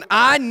God's going,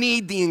 I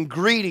need the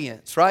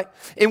ingredients, right?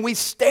 And we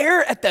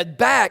stare at that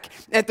back,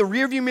 at the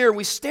rearview mirror.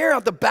 We stare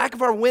out the back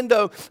of our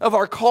window of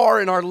our car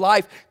in our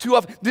life too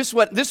often. This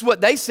is what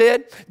they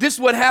said. This is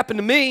what happened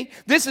to me.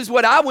 This is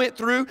what I went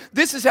through.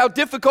 This is how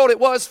difficult it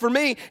was for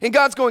me. And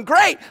God's going,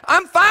 great,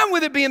 I'm fine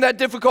with it being that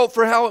difficult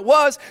for how it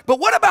was. But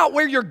what about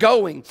where you're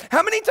going?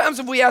 How many times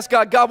have we asked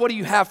God, God, what do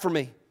you have for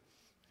me?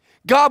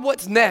 God,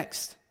 what's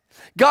next?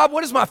 God,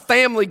 what is my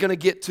family going to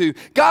get to?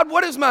 God,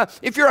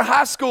 if you're a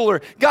high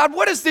schooler, God,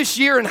 what is this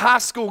year in high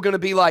school going to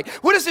be like?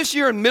 What is this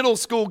year in middle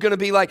school going to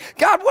be like?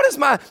 God, what is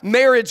my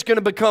marriage going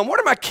to become? What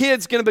are my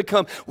kids going to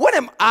become? What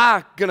am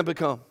I going to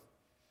become?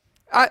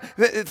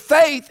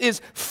 Faith is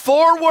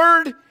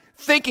forward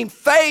thinking.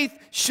 Faith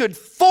should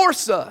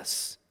force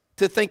us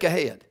to think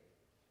ahead.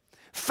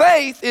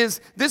 Faith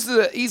is, this is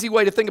an easy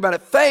way to think about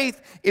it.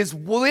 Faith is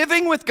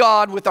living with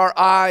God with our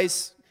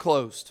eyes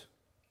closed.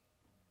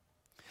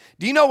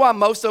 Do you know why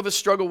most of us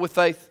struggle with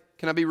faith?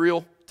 Can I be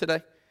real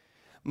today?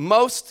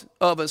 Most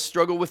of us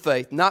struggle with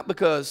faith, not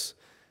because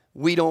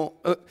we don't.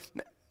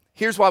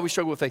 Here's why we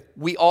struggle with faith.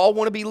 We all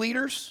want to be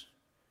leaders,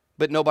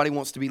 but nobody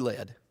wants to be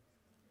led.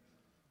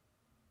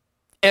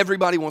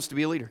 Everybody wants to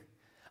be a leader.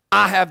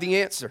 I have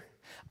the answer.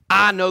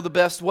 I know the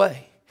best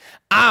way.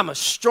 I'm a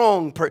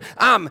strong person.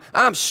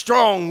 I'm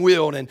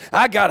strong-willed, and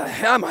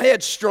I'm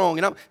headstrong,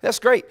 and that's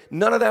great.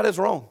 None of that is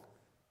wrong.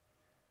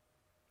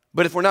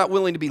 But if we're not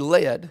willing to be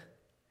led,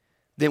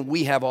 then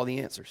we have all the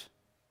answers.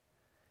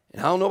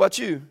 And I don't know about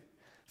you,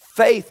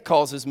 faith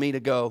causes me to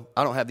go,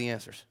 I don't have the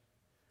answers.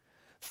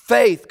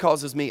 Faith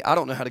causes me, I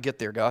don't know how to get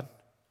there, God.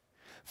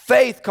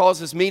 Faith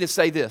causes me to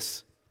say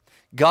this,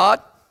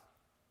 God,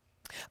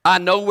 I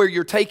know where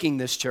you're taking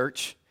this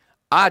church.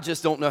 I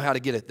just don't know how to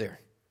get it there.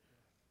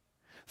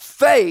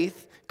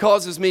 Faith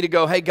causes me to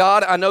go, hey,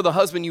 God, I know the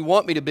husband you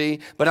want me to be,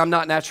 but I'm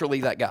not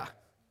naturally that guy.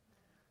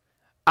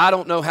 I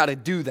don't know how to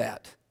do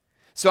that.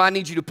 So I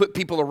need you to put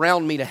people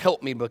around me to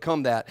help me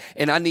become that.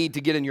 And I need to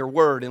get in your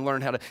word and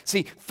learn how to.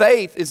 See,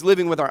 faith is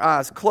living with our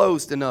eyes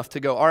closed enough to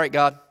go, all right,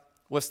 God,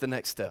 what's the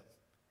next step?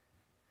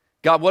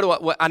 God,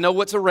 I know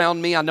what's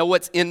around me. I know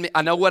what's in me.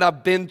 I know what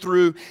I've been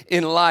through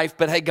in life.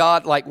 But hey,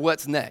 God, like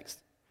what's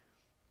next?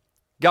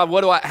 God,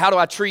 how do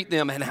I treat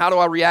them? And how do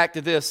I react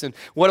to this? And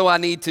what do I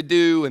need to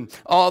do? And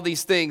all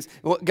these things.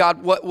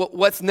 God,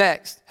 what's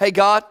next? Hey,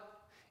 God.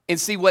 And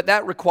see what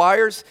that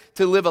requires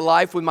to live a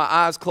life with my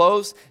eyes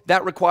closed,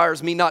 that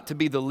requires me not to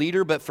be the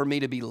leader, but for me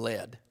to be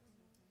led.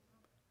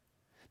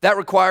 That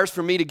requires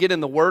for me to get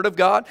in the Word of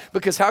God,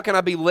 because how can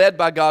I be led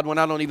by God when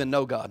I don't even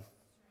know God?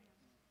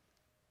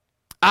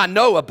 I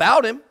know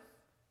about Him.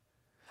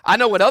 I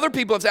know what other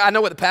people have said. I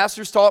know what the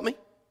pastors taught me.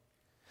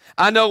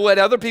 I know what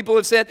other people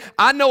have said.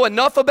 I know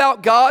enough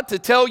about God to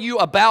tell you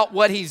about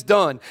what He's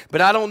done,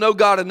 but I don't know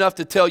God enough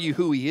to tell you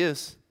who He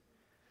is.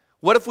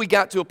 What if we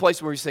got to a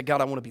place where we said,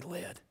 God, I want to be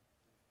led.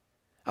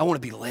 I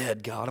want to be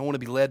led, God. I want to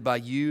be led by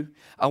you.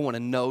 I want to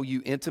know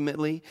you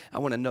intimately. I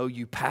want to know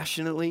you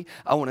passionately.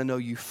 I want to know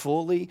you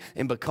fully.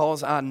 And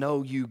because I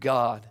know you,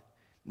 God,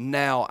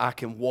 now I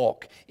can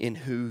walk in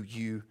who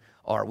you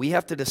are. We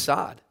have to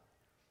decide,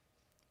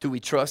 do we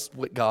trust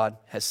what God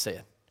has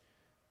said,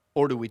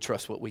 or do we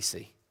trust what we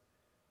see?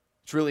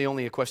 It's really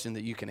only a question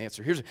that you can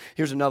answer.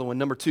 Here's another one.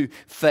 Number 2,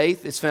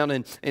 faith is found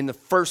in the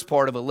first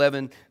part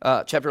of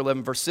chapter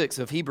 11, verse 6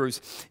 of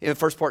Hebrews. In the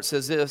first part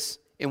says this,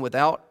 and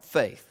without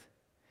faith,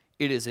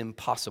 it is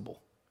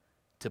impossible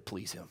to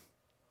please him.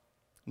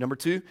 Number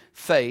 2,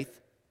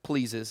 faith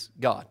pleases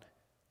God.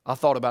 I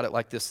thought about it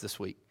like this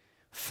week.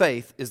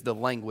 Faith is the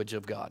language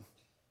of God.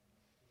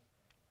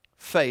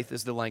 Faith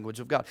is the language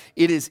of God.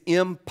 It is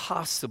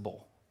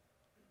impossible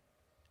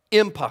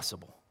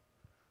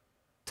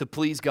to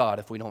please God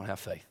if we don't have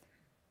faith.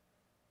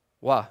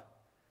 Why?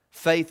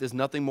 Faith is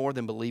nothing more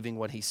than believing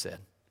what he said.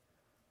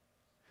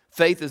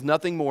 Faith is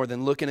nothing more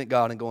than looking at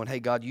God and going, hey,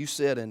 God, you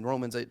said in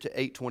Romans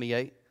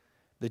 8:28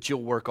 that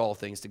you'll work all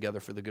things together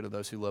for the good of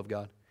those who love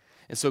God.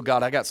 And so,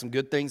 God, I got some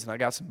good things and I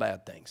got some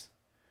bad things.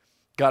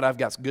 God, I've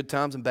got some good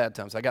times and bad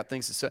times. I got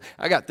things to say.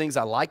 I got things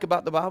I like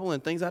about the Bible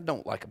and things I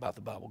don't like about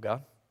the Bible,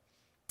 God.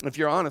 And if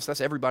you're honest,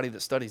 that's everybody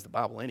that studies the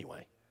Bible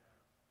anyway.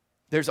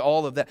 There's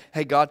all of that.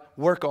 Hey, God,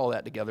 work all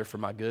that together for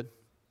my good.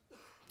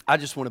 I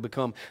just want to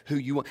become who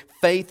you want.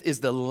 Faith is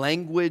the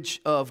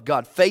language of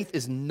God. Faith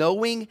is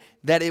knowing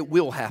that it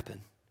will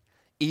happen,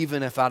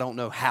 even if I don't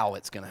know how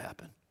it's going to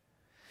happen.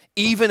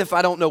 Even if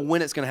I don't know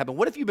when it's going to happen.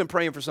 What if you've been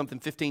praying for something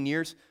 15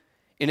 years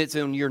and it's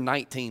in year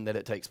 19 that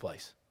it takes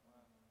place?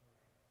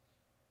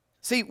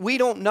 See, we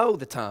don't know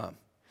the time.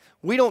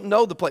 We don't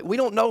know the place. We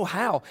don't know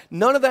how.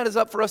 None of that is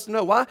up for us to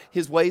know. Why?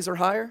 His ways are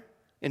higher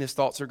and his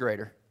thoughts are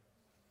greater.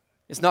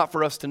 It's not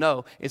for us to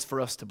know. It's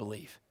for us to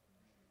believe.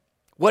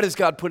 What has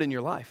God put in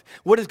your life?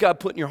 What has God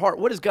put in your heart?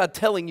 What is God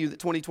telling you that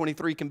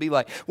 2023 can be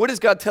like? What is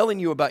God telling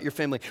you about your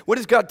family? What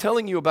is God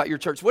telling you about your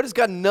church? What is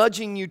God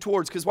nudging you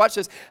towards? Because watch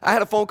this. I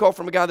had a phone call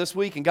from a guy this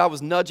week, and God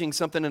was nudging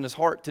something in his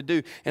heart to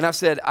do. And I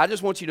said, I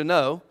just want you to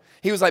know.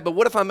 He was like, but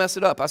what if I mess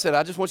it up? I said,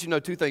 I just want you to know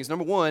 2 things.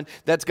 Number 1,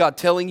 that's God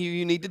telling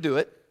you need to do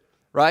it.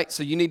 Right?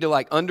 So you need to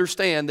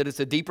understand that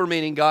it's a deeper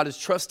meaning. God is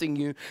trusting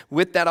you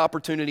with that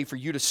opportunity for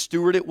you to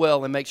steward it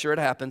well and make sure it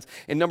happens.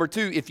 And number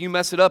 2, if you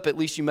mess it up, at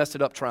least you messed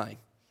it up trying.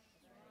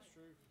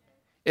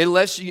 At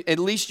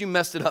least you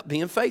messed it up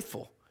being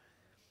faithful.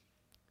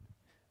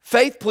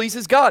 Faith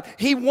pleases God.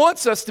 He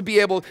wants us to be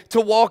able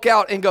to walk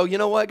out and go, you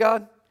know what,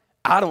 God?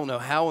 I don't know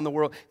how in the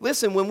world.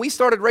 Listen, when we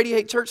started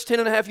Radiate Church 10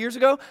 and a half years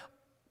ago,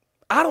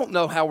 I don't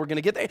know how we're going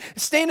to get there.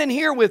 Standing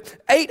here with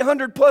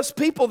 800 plus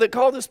people that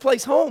call this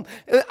place home.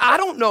 I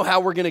don't know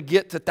how we're going to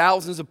get to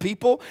thousands of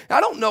people.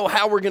 I don't know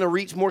how we're going to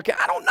reach more.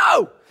 I don't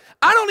know.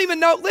 I don't even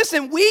know.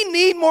 Listen, we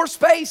need more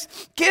space,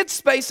 kids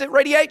space at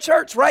Radiate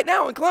Church right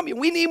now in Columbia.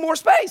 We need more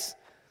space.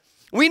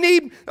 We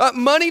need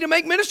money to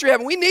make ministry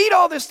happen. We need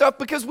all this stuff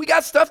because we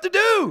got stuff to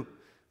do.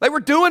 Like,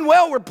 we're doing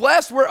well. We're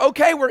blessed. We're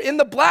okay. We're in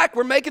the black.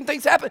 We're making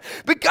things happen.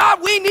 But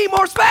God, we need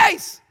more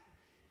space.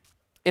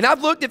 And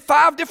I've looked at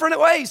 5 different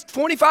ways,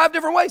 25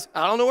 different ways.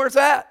 I don't know where it's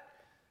at.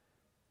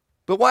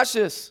 But watch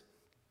this.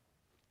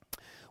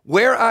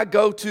 Where I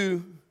go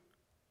to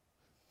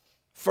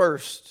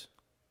first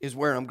is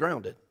where I'm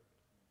grounded.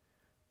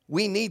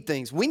 We need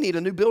things. We need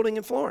a new building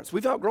in Florence.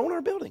 We've outgrown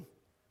our building.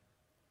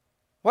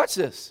 Watch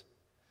this.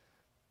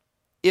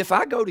 If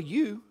I go to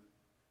you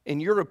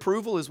and your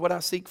approval is what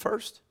I seek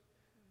first,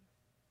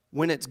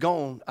 when it's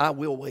gone, I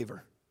will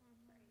waver.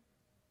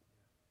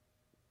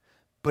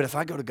 But if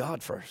I go to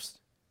God first,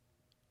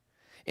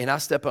 and I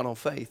step out on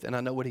faith, and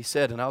I know what he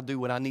said, and I'll do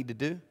what I need to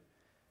do,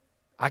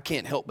 I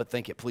can't help but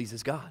think it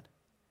pleases God.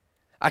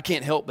 I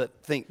can't help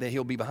but think that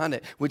he'll be behind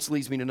it, which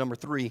leads me to number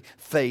 3,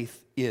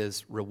 faith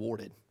is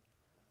rewarded.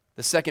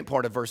 The second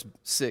part of verse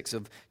 6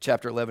 of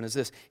chapter 11 is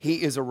this: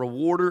 he is a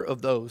rewarder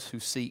of those who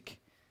seek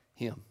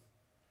him.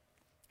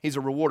 He's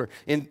a rewarder.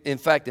 In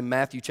fact, in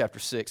Matthew chapter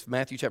 6,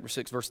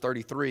 verse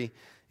 33,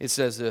 it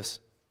says this.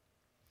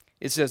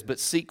 It says, but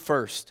seek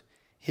first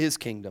his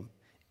kingdom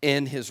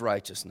and his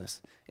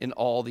righteousness, and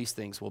all these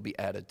things will be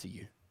added to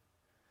you.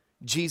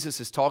 Jesus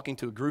is talking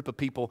to a group of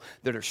people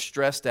that are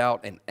stressed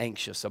out and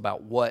anxious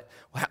about what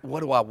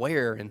do I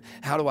wear, and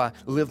how do I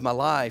live my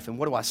life, and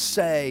what do I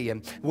say,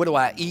 and what do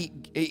I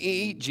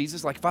eat.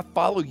 Jesus, like, if I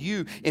follow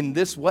you in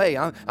this way,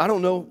 I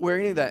don't know where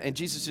any of that. And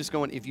Jesus is just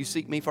going, if you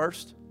seek me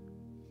first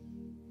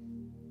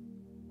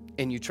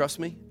and you trust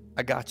me,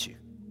 I got you.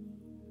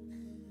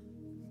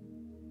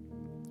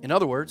 In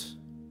other words,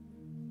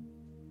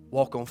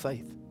 walk on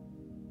faith.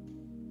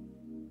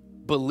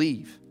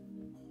 Believe.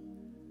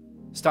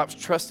 Stop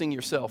trusting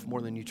yourself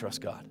more than you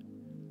trust God.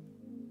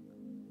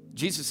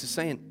 Jesus is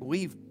saying,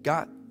 we've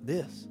got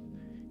this.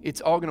 It's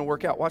all going to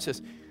work out. Watch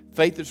this.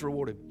 Faith is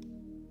rewarded.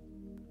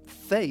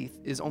 Faith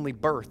is only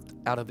birthed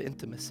out of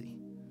intimacy.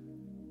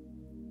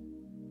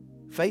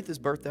 Faith is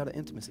birthed out of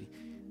intimacy.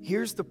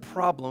 Here's the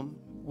problem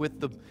with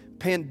the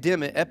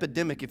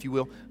epidemic, if you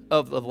will,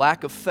 of the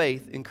lack of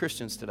faith in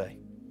Christians today.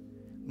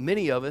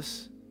 Many of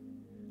us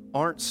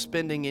aren't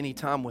spending any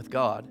time with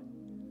God,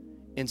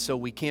 and so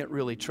we can't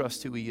really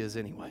trust who he is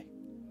anyway.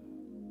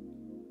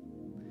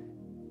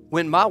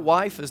 When my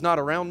wife is not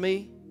around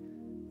me,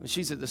 when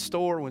she's at the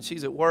store, when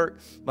she's at work,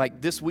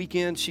 like this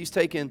weekend, she's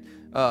taken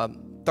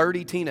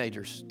 30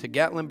 teenagers to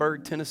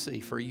Gatlinburg,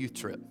 Tennessee for a youth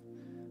trip.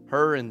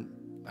 Her and,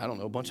 I don't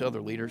know, a bunch of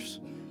other leaders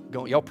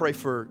going. Y'all pray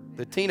for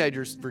the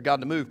teenagers for God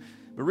to move,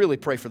 but really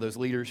pray for those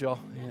leaders, y'all.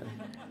 Yeah.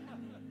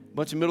 A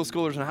bunch of middle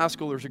schoolers and high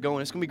schoolers are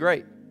going. It's going to be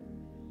great.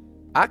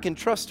 I can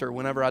trust her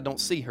whenever I don't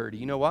see her. Do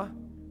you know why?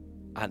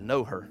 I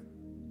know her.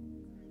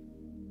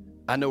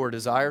 I know her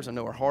desires. I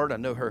know her heart. I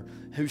know her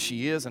who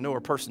she is. I know her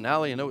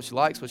personality. I know what she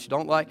likes, what she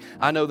don't like.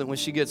 I know that when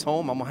she gets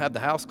home, I'm going to have the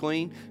house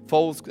clean,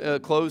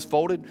 clothes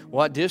folded,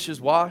 dishes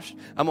washed.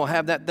 I'm going to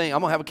have that thing. I'm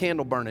going to have a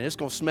candle burning. It's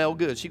going to smell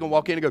good. She's going to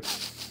walk in and go,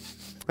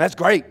 that's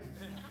great.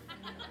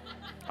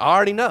 I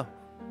already know,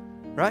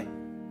 right?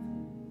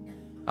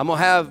 I'm going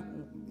to have,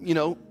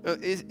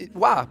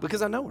 why?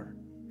 Because I know her.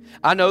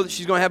 I know that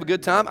she's going to have a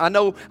good time. I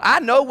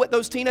know what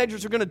those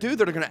teenagers are going to do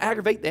that are going to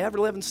aggravate the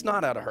ever-living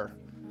snot out of her.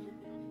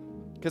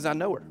 Because I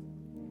know her.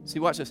 See,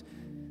 watch this.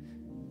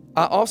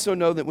 I also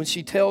know that when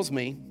she tells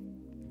me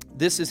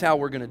this is how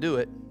we're going to do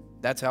it,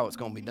 that's how it's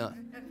going to be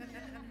done.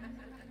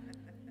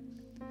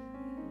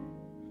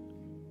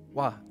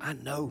 Why? I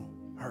know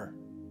her.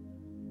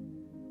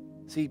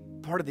 See,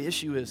 part of the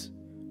issue is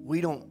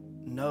we don't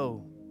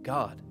know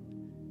God.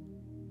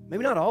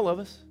 Maybe not all of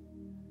us,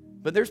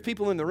 but there's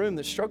people in the room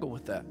that struggle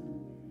with that.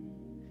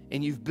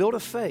 And you've built a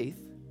faith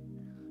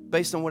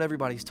based on what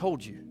everybody's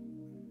told you,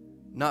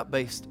 not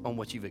based on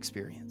what you've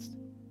experienced.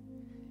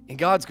 And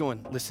God's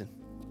going, listen,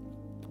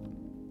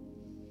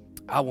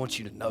 I want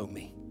you to know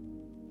me.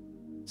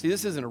 See,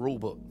 this isn't a rule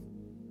book.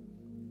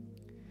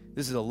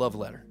 This is a love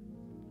letter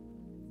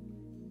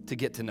to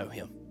get to know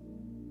him.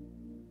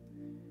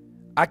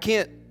 I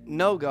can't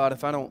know God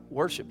if I don't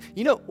worship.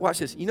 Watch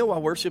this. You know why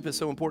worship is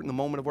so important, the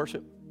moment of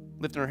worship?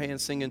 Lifting our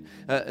hands, singing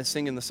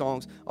the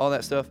songs, all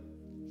that stuff.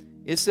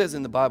 It says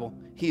in the Bible,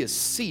 he is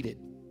seated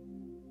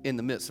in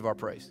the midst of our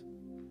praise.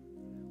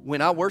 When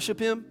I worship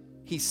him,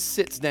 he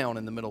sits down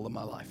in the middle of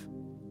my life.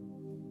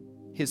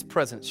 His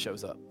presence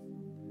shows up.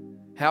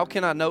 How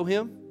can I know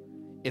him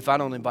if I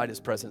don't invite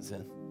his presence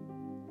in?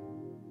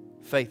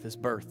 Faith is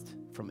birthed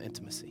from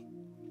intimacy.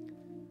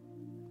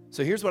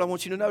 So here's what I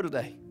want you to know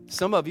today.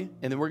 Some of you,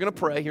 and then we're going to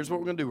pray. Here's what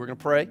we're going to do. We're going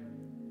to pray.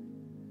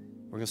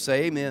 We're going to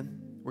say amen.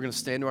 We're going to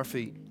stand to our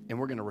feet, and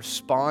we're going to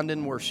respond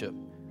in worship.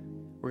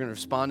 We're going to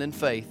respond in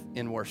faith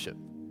in worship.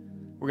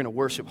 We're going to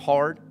worship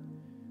hard.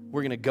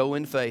 We're going to go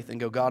in faith and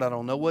go, God, I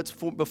don't know what's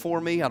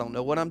before me. I don't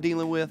know what I'm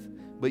dealing with,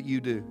 but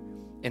you do.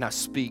 And I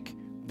speak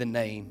the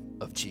name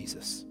of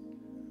Jesus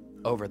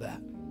over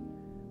that.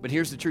 But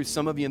here's the truth.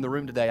 Some of you in the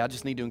room today, I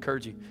just need to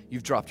encourage you.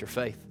 You've dropped your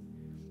faith.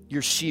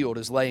 Your shield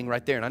is laying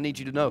right there. And I need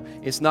you to know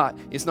it's not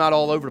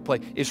all over the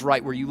place. It's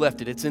right where you left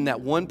it. It's in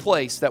that one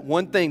place, that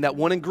one thing, that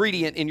one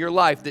ingredient in your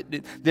life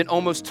that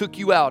almost took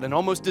you out and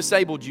almost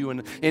disabled you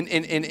and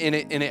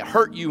it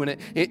hurt you. And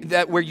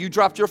that where you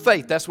dropped your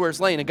faith, that's where it's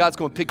laying. And God's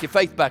going to pick your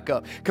faith back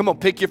up. Come on,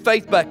 pick your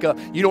faith back up.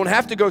 You don't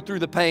have to go through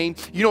the pain.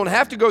 You don't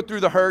have to go through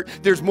the hurt.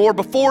 There's more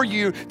before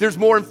you. There's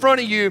more in front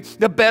of you.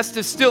 The best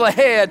is still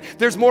ahead.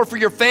 There's more for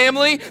your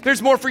family.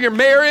 There's more for your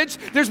marriage.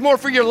 There's more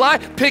for your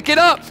life. Pick it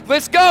up.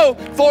 Let's go.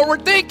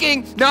 Forward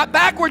thinking, not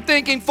backward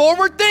thinking,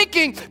 forward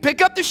thinking.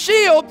 Pick up the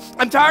shield.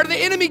 I'm tired of the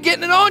enemy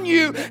getting it on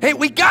you. Hey,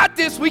 we got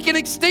this. We can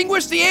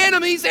extinguish the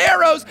enemy's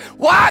arrows.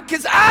 Why?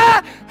 Because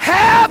I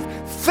have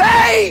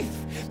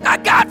faith. I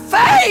got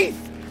faith.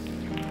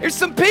 There's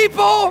some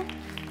people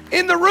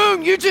in the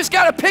room, you just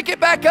got to pick it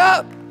back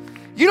up.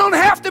 You don't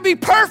have to be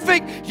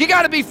perfect. You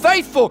got to be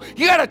faithful.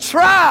 You got to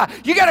try.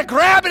 You got to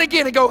grab it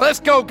again and go, let's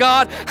go,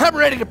 God. I'm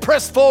ready to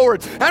press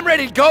forward. I'm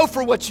ready to go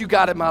for what you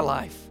got in my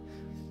life.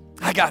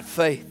 I got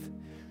faith.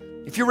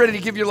 If you're ready to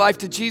give your life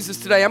to Jesus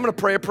today, I'm going to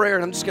pray a prayer,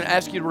 and I'm just going to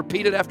ask you to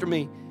repeat it after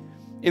me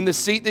in the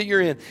seat that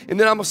you're in. And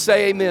then I'm going to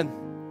say amen.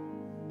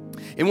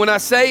 And when I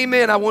say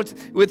amen, I want,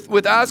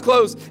 with eyes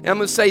closed, and I'm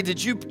going to say,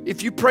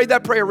 if you prayed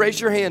that prayer, raise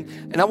your hand,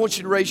 and I want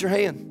you to raise your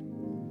hand.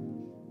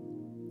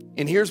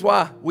 And here's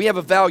why. We have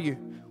a value.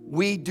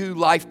 We do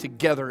life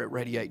together at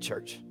Radiate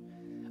Church.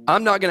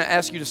 I'm not going to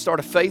ask you to start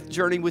a faith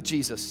journey with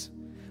Jesus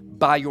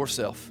by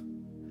yourself.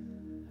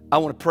 I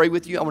want to pray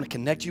with you. I want to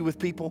connect you with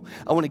people.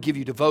 I want to give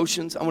you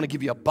devotions. I want to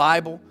give you a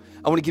Bible.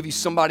 I want to give you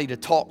somebody to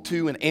talk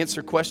to and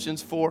answer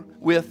questions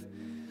with,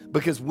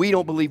 because we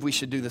don't believe we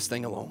should do this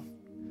thing alone.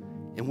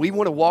 And we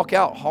want to walk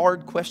out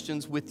hard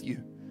questions with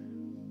you.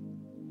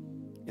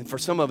 And for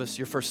some of us,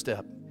 your first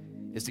step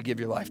is to give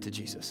your life to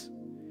Jesus.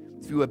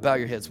 If you would bow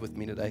your heads with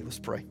me today, let's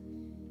pray.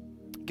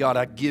 God,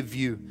 I give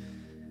you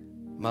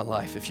my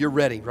life. If you're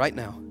ready right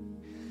now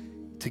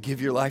to give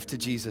your life to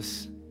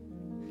Jesus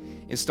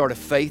and start a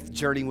faith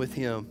journey with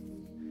him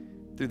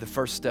through the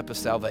first step of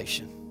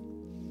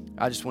salvation,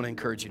 I just want to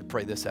encourage you to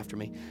pray this after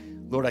me.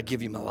 Lord, I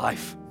give you my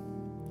life.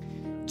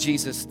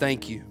 Jesus,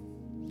 thank you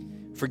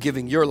for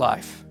giving your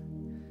life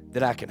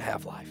that I can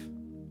have life.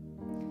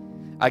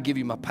 I give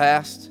you my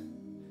past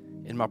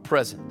and my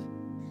present,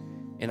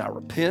 and I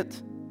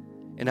repent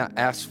and I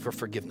ask for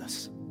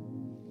forgiveness.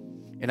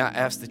 And I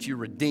ask that you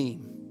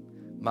redeem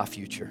my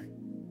future.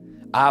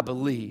 I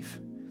believe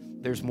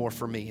there's more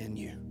for me in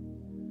you.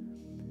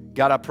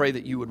 God, I pray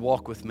that you would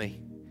walk with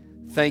me.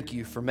 Thank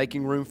you for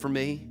making room for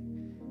me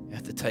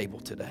at the table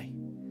today.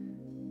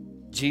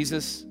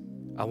 Jesus,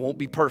 I won't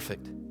be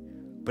perfect,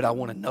 but I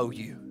want to know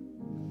you.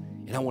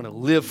 and I want to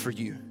live for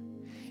you,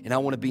 and I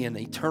want to be in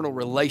an eternal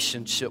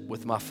relationship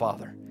with my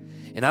Father,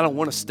 and I don't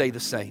want to stay the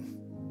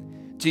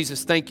same.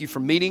 Jesus, thank you for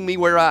meeting me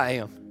where I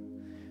am,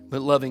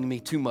 but loving me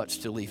too much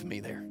to leave me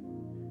there.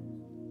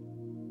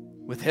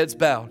 With heads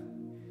bowed,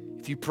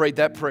 if you prayed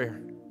that prayer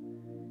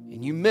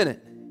and you meant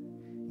it,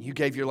 and you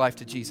gave your life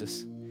to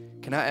Jesus,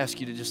 can I ask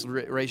you to just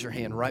raise your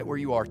hand right where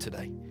you are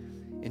today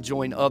and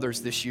join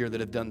others this year that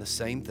have done the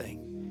same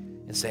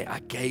thing and say, I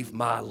gave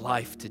my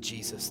life to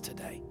Jesus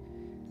today,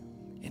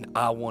 and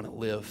I want to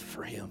live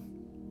for him,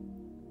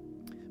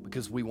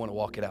 because we want to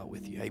walk it out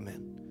with you.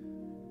 Amen.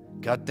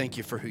 God, thank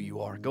you for who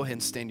you are. Go ahead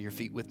and stand to your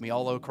feet with me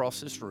all across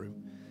this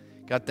room.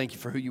 God, thank you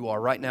for who you are.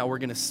 Right now, we're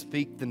going to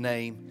speak the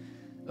name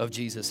of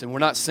Jesus. And we're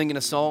not singing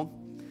a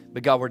song,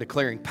 but God, we're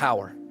declaring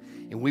power.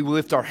 And we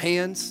lift our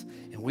hands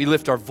and we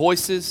lift our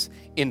voices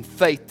in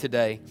faith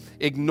today,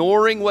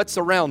 ignoring what's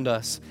around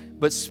us,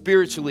 but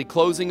spiritually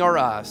closing our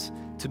eyes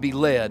to be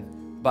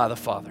led by the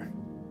Father.